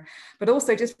another. But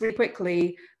also, just really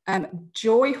quickly,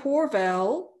 Joy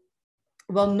Horville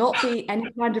will not be any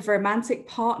kind of romantic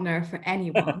partner for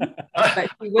anyone. But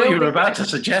she will. You were about to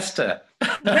suggest her.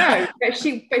 No, but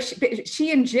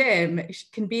she and Jim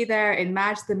can be there in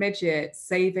Madge the Midget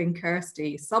saving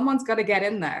Kirsty. Someone's got to get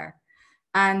in there.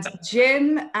 And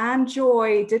Jim and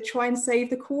Joy did try and save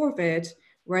the corvid,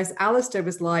 whereas Alistair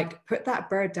was like, put that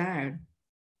bird down.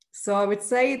 So I would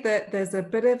say that there's a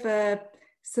bit of a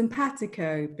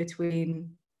simpatico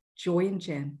between Joy and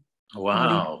Jim.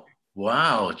 Wow.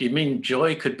 Wow. You mean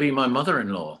Joy could be my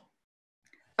mother-in-law?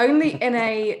 Only in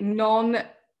a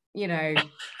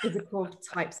physical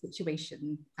type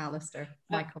situation, Alistair,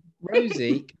 Michael.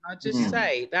 Rosie, can I just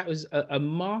say that was a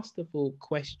masterful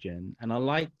question, and I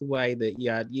like the way that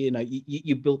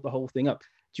you built the whole thing up.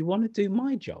 Do you want to do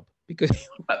my job? Because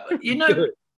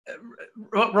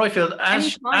Roifield,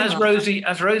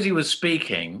 as Rosie was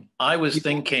speaking, I was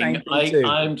thinking,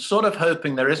 I'm sort of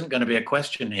hoping there isn't going to be a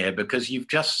question here, because you've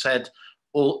just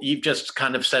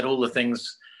kind of said all the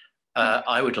things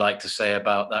I would like to say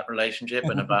about that relationship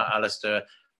and about Alistair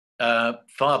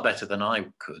far better than I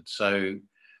could. So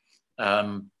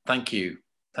thank you.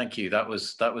 That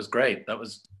was great. That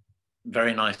was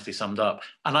very nicely summed up.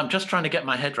 And I'm just trying to get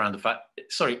my head around the fact.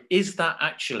 Sorry, is that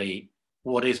actually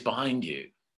what is behind you?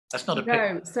 That's not a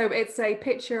picture. No, so it's a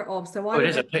picture of. So it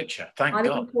is a picture. Thank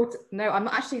God. No, I'm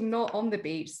actually not on the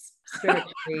beach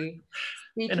spiritually.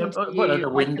 In a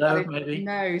window, maybe.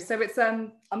 No, so it's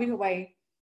I'll move away.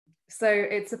 So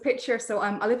it's a picture. So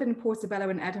I live in Portobello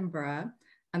in Edinburgh,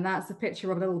 and that's a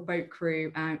picture of a little boat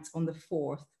crew out on the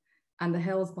Forth, and the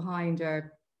hills behind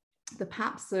are the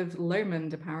Paps of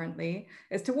Lomond. Apparently,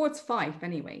 it's towards Fife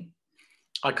anyway.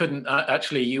 I couldn't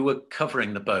actually. You were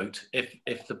covering the boat.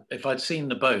 If I'd seen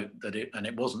the boat and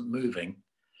it wasn't moving,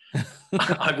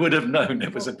 I would have known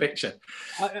it was a picture.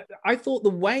 I thought the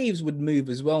waves would move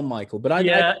as well, Michael, but I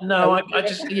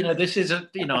just, this is I'm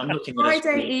looking at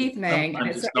Friday evening.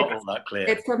 Sometimes it's not all that clear.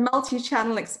 It's a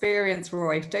multi-channel experience,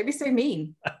 Roy. Don't be so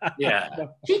mean. Yeah.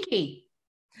 Cheeky.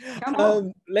 Come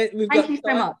on. Thank you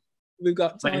so much. We've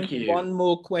got time for one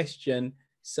more question.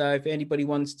 So if anybody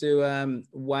wants to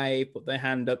wave, put their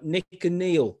hand up. Nick and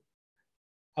Neil,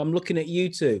 I'm looking at you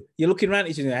two. You're looking around at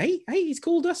each other. Hey, he's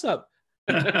called us up.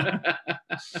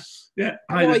 Yeah.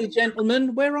 How are you,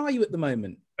 gentlemen? Where are you at the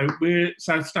moment? We're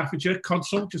South Staffordshire,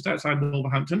 Codsall, just outside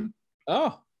Wolverhampton.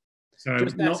 Oh, so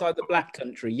just outside the Black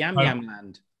Country, Yam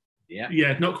land.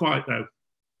 Yeah, not quite though.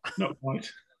 Not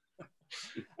quite.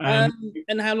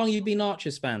 And how long have you been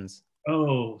Archers fans?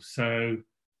 Oh, so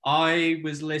I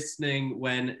was listening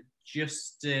when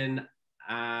Justin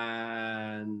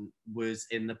was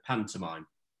in the pantomime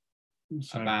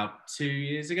about 2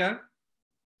 years ago.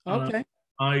 Okay.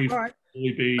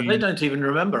 They don't even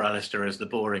remember Alistair as the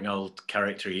boring old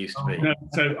character he used to be. No,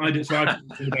 so it's about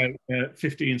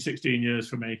 15, 16 years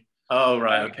for me. Oh,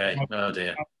 right, okay. Oh,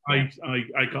 dear. I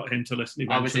got him to listen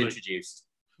eventually. I was introduced.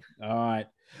 All right.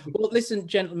 Well, listen,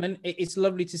 gentlemen, it's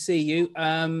lovely to see you.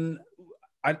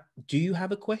 Do you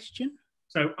have a question?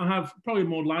 So I have probably a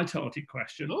more light-hearted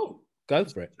question. Oh, go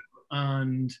for it.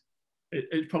 And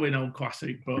it's probably an old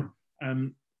classic, but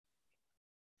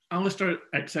Alistair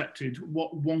accepted.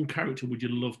 What one character would you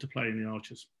love to play in the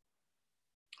Archers?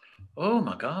 Oh,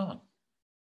 my God.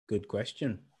 Good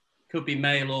question. Could be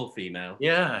male or female.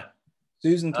 Yeah.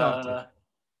 Susan Carter.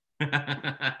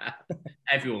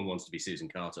 Everyone wants to be Susan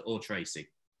Carter or Tracy.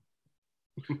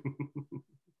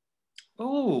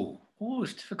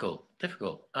 It's difficult.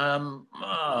 I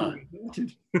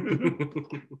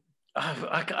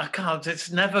can't.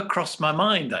 It's never crossed my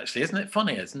mind. Actually, isn't it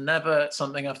funny? It's never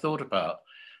something I've thought about.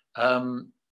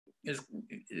 There's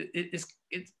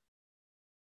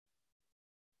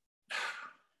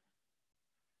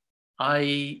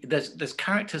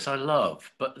characters I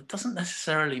love, but it doesn't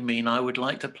necessarily mean I would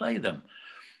like to play them.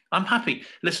 I'm happy.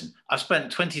 Listen, I've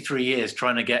spent 23 years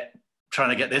trying to get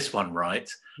this one right,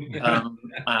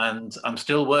 and I'm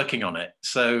still working on it.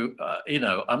 So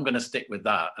I'm going to stick with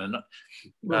that, and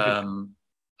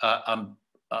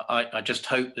I just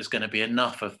hope there's going to be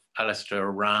enough of Alistair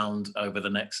around over the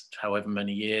next however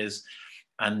many years,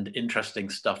 and interesting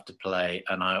stuff to play,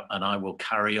 and I will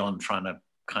carry on trying to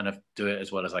kind of do it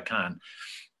as well as I can.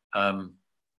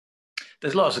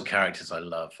 There's lots of characters I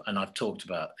love, and I've talked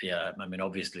about,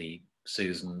 obviously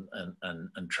Susan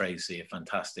and Tracy are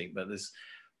fantastic, but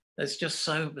there's just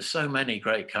so many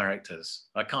great characters.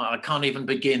 I can't even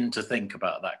begin to think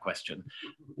about that question.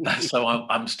 So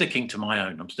I'm sticking to my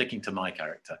own. I'm sticking to my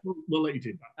character. We'll let you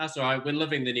do that. That's all right. We're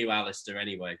loving the new Alistair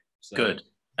anyway. So. Good,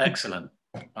 excellent.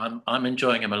 I'm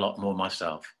enjoying him a lot more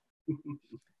myself.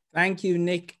 Thank you,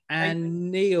 Nick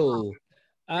and Neil.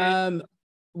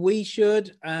 We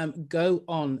should go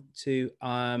on to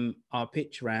our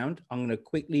pitch round. I'm going to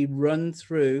quickly run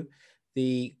through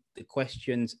the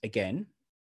questions again,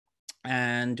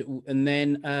 and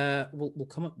then we'll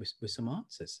come up with some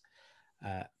answers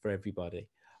for everybody.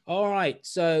 All right.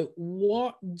 So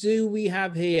what do we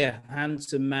have here?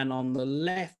 Handsome man on the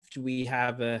left. We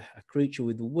have a creature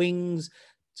with wings,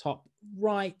 top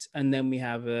right, and then we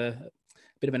have a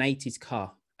bit of an 80s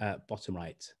car bottom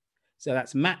right. So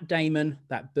that's Matt Damon.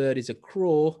 That bird is a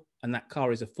craw, and that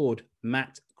car is a Ford.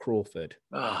 Matt Crawford.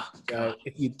 Oh, so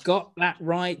if you got that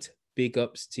right, big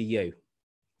ups to you.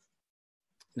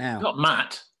 Now, not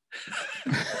Matt.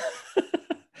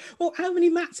 Well, how many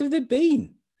Matts have there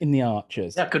been in the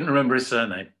Archers? Yeah, I couldn't remember his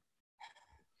surname.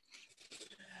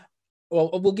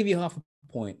 Well, we'll give you half a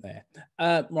point there.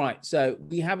 Right. So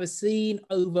we have a scene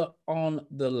over on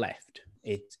the left.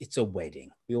 It's a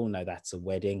wedding. We all know that's a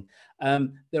wedding.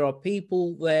 There are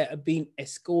people there being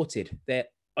escorted. They're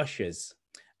ushers.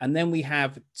 And then we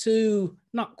have two,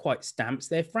 not quite stamps,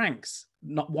 they're francs.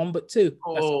 Not one, but two.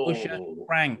 That's usher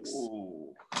francs.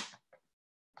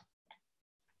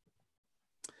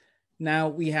 Now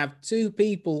we have two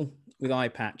people with eye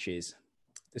patches.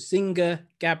 The singer,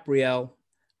 Gabrielle,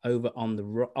 over on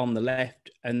the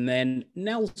left, and then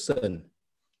Nelson,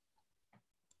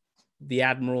 the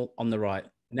Admiral, on the right.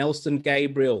 Nelson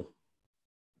Gabriel.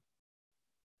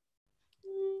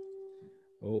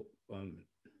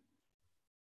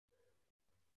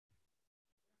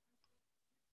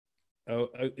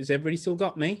 Has everybody still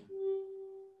got me?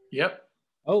 Yep.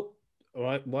 Oh, all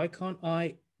right. Why can't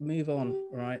I move on?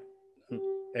 All right.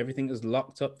 Everything is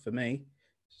locked up for me.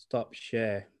 Stop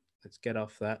share. Let's get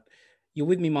off that. You're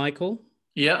with me, Michael?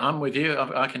 Yeah, I'm with you.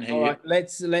 I can hear All right,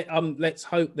 you. let's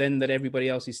hope then that everybody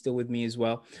else is still with me as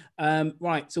well.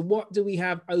 Right. So what do we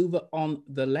have over on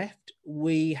the left?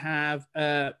 We have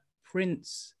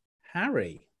Prince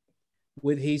Harry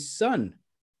with his son,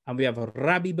 and we have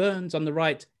Rabbi Burns on the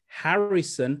right.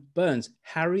 Harrison Burns,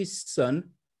 Harry's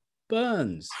son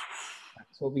Burns.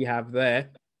 That's what we have there.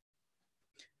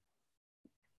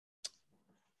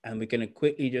 And we're going to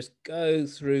quickly just go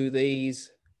through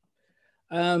these.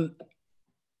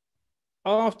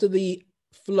 After the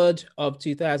flood of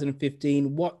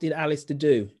 2015, what did Alistair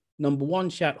do? Number 1,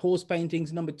 shout horse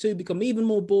paintings. Number 2, become even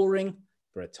more boring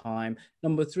for a time.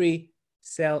 Number 3,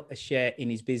 sell a share in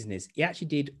his business. He actually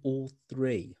did all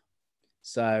 3.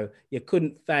 So you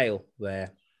couldn't fail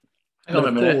there. Hang on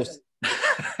a minute.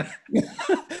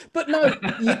 But no,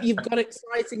 you've got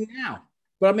exciting now.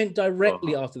 But I meant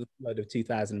directly after the flood of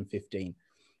 2015.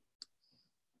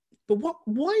 But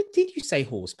why did you say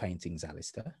horse paintings,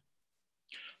 Alistair?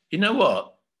 You know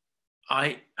what?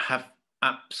 I have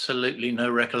absolutely no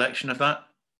recollection of that.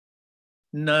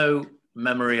 No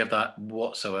memory of that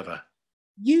whatsoever.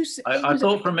 I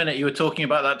thought for a minute you were talking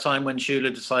about that time when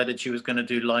Shula decided she was going to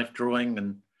do life drawing,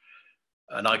 and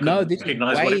I couldn't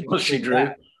recognize what it was she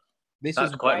drew.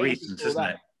 That's quite recent, isn't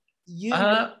it?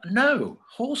 No,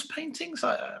 horse paintings.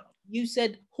 You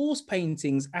said horse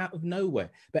paintings out of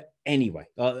nowhere. But anyway,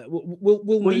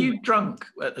 were you drunk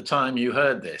at the time you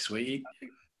heard this? Were you?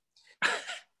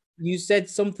 You said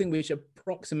something which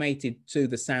approximated to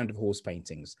the sound of horse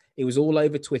paintings. It was all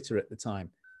over Twitter at the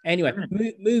time. Anyway,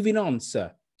 moving on,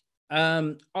 sir.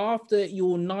 After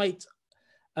your night,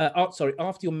 after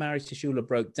your marriage to Shula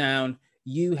broke down,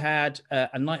 you had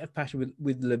a night of passion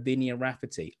with Lavinia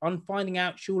Rafferty. On finding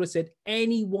out, Shula said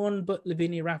anyone but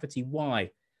Lavinia Rafferty. Why?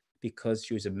 Because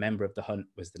she was a member of the Hunt,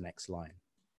 was the next line.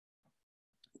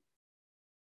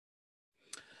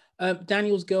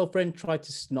 Daniel's girlfriend tried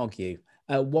to snog you.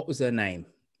 What was her name?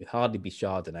 It'd hardly be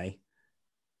Chardonnay.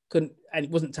 And it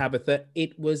wasn't Tabitha,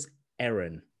 it was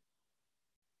Erin.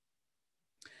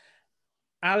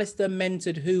 Alistair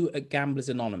mentored who at Gamblers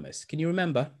Anonymous? Can you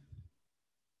remember?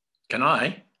 Can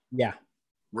I? Yeah.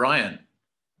 Ryan.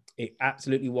 It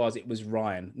absolutely was. It was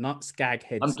Ryan, not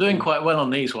Skaghead. I'm doing quite well on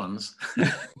these ones.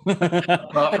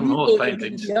 Apart from horse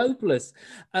paintings. Hopeless.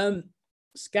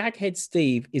 Skaghead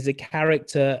Steve is a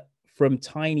character from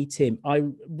Tiny Tim. I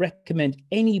recommend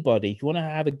anybody, if you want to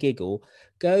have a giggle,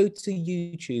 go to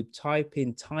YouTube, type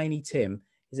in Tiny Tim.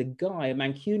 He's a guy, a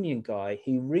Mancunian guy.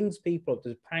 He rings people up,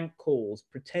 does prank calls,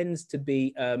 pretends to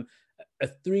be a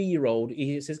 3-year-old.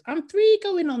 He says, I'm 3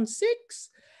 going on 6.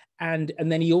 And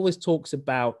then he always talks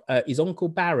about his Uncle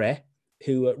Barry,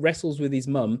 who wrestles with his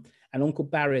mum. And Uncle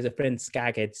Barry is a friend,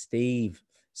 Skaghead Steve.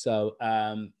 So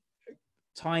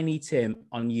Tiny Tim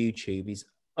on YouTube is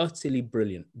utterly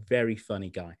brilliant, very funny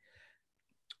guy.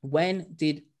 When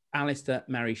did Alistair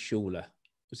marry Shula?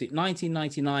 Was it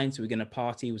 1999, so we're going to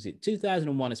party? Was it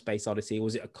 2001, A Space Odyssey? Or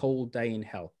was it A Cold Day in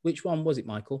Hell? Which one was it,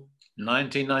 Michael?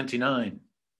 1999.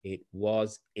 It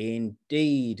was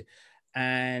indeed.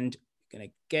 And we're going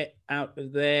to get out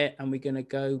of there and we're going to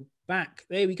go back.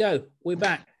 There we go. We're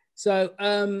back. So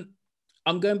I'm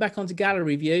going back onto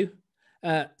gallery view.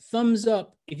 Thumbs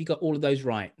up if you got all of those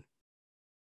right.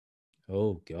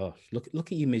 Oh gosh, look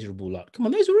at you miserable lot. Come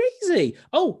on, those were easy.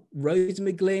 Oh, Rose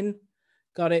McGlynn,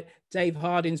 got it. Dave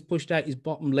Harding's pushed out his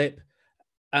bottom lip.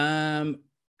 Anybody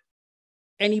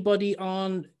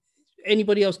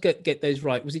else get those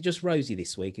right? Was it just Rosie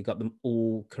this week who got them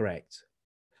all correct?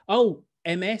 Oh,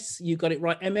 MS, you got it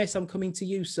right. MS, I'm coming to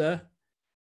you, sir.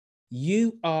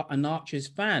 You are an Archers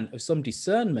fan of some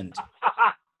discernment.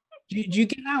 Do you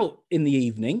get out in the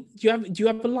evening? Do you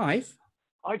have a life?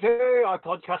 I do. I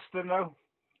podcast them though,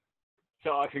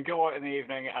 so I can go out in the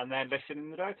evening and then listen in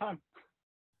the daytime.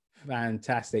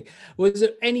 Fantastic. Was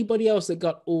there anybody else that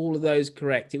got all of those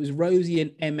correct? It was Rosie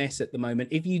and MS at the moment.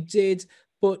 If you did,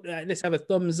 let's have a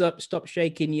thumbs up. Stop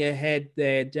shaking your head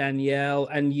there, Danielle,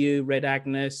 and you, Red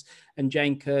Agnes, and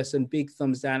Jane Curson. Big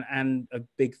thumbs down, and a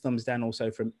big thumbs down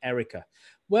also from Erica.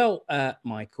 Well,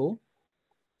 Michael,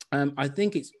 I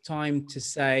think it's time to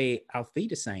say Auf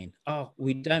Wiedersehen. Oh,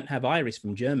 we don't have Iris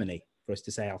from Germany for us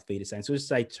to say Auf Wiedersehen, so we'll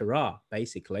say ta-ra,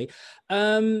 basically.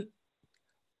 I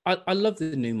love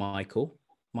the new Michael.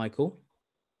 Michael,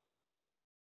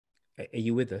 are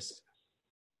you with us?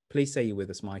 Please say you're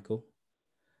with us, Michael.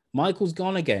 Michael's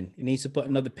gone again. He needs to put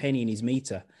another penny in his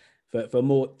meter for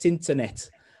more Tinternet.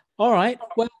 All right.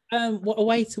 Well, what a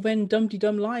way to end Dum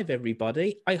Dum Live,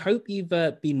 everybody. I hope you've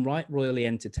been right royally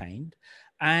entertained.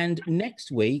 And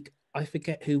next week, I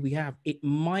forget who we have. It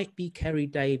might be Kerry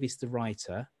Davis, the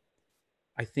writer.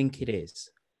 I think it is.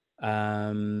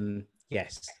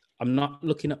 Yes, I'm not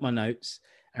looking at my notes.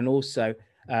 And also,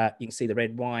 you can see the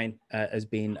red wine has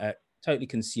been totally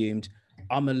consumed.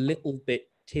 I'm a little bit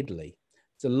tiddly.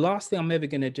 So the last thing I'm ever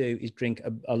going to do is drink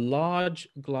a large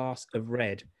glass of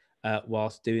red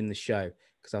whilst doing the show,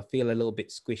 because I feel a little bit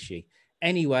squishy.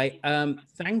 Anyway,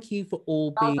 thank you for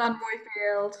all being... Well done,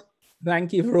 Roifield.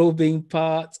 Thank you for all being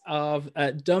part of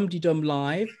Dum De Dum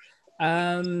Live.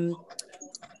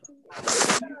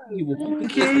 You will probably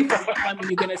get the time when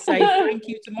you're going to say thank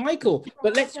you to Michael,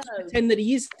 but let's just pretend that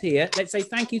he is here. Let's say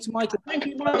thank you to Michael. Thank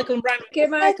you, Michael. And Thank you,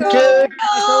 Michael.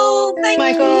 Oh, thank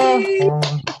Michael. you.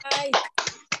 Bye.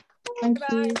 Thank Bye.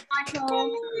 you,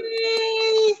 Michael.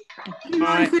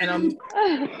 Right, and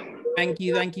thank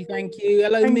you.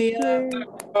 Hello, Mia.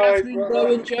 Catherine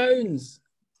Rowan Jones.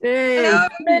 Hey. Hello.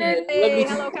 Hey.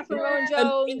 Hello, Catherine Rowan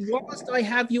Jones. Whilst I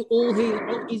have you all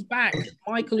here, he's back.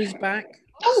 Michael is back.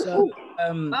 So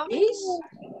I'm going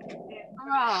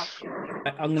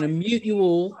to mute you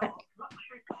all.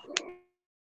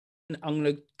 I'm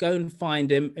going to go and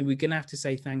find him, and we're going to have to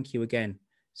say thank you again.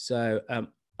 So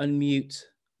unmute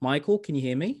Michael. Can you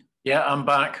hear me? Yeah, I'm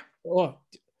back. Oh,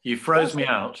 You froze me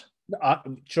out.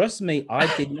 Trust me,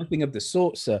 I did nothing of the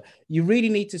sort, sir. You really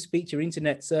need to speak to your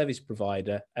internet service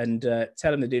provider and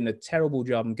tell them they're doing a terrible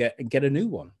job and get a new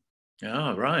one.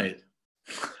 Oh, right.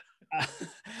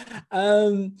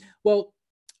 Well,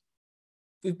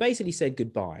 we've basically said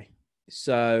goodbye.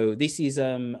 So this is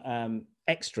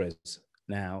extras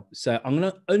now. So I'm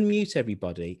going to unmute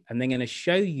everybody, and they're going to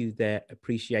show you their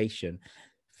appreciation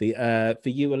for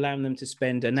you allowing them to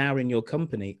spend an hour in your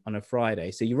company on a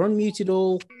Friday. So you're unmuted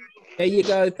all. There you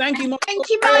go. Thank you, Michael. Thank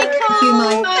you,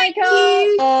 Michael. Thank you,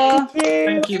 Michael.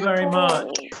 Thank you very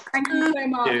much. Thank you so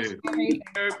much. Thank you.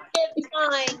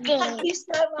 Thank you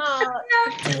so much.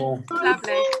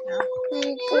 Lovely.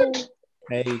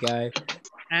 There you go.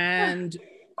 And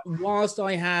whilst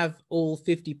I have all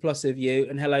 50 plus of you,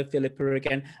 and hello, Philippa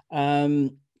again,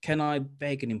 can I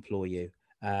beg and implore you,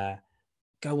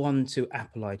 go on to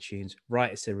Apple iTunes,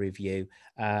 write us a review,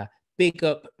 big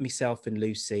up myself and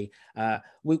Lucy.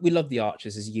 We love the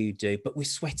Archers as you do, but we're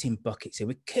sweating buckets here.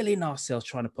 We're killing ourselves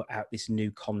trying to put out this new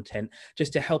content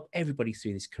just to help everybody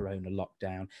through this Corona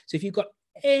lockdown. So if you've got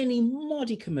any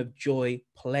modicum of joy,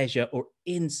 pleasure, or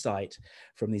insight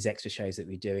from these extra shows that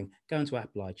we're doing, go into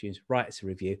Apple iTunes, write us a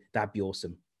review. That'd be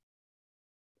awesome.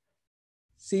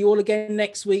 See you all again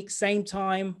next week, same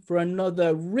time, for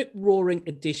another rip-roaring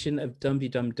edition of Dum De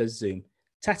Dum Does Zoom.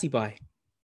 Tatty bye.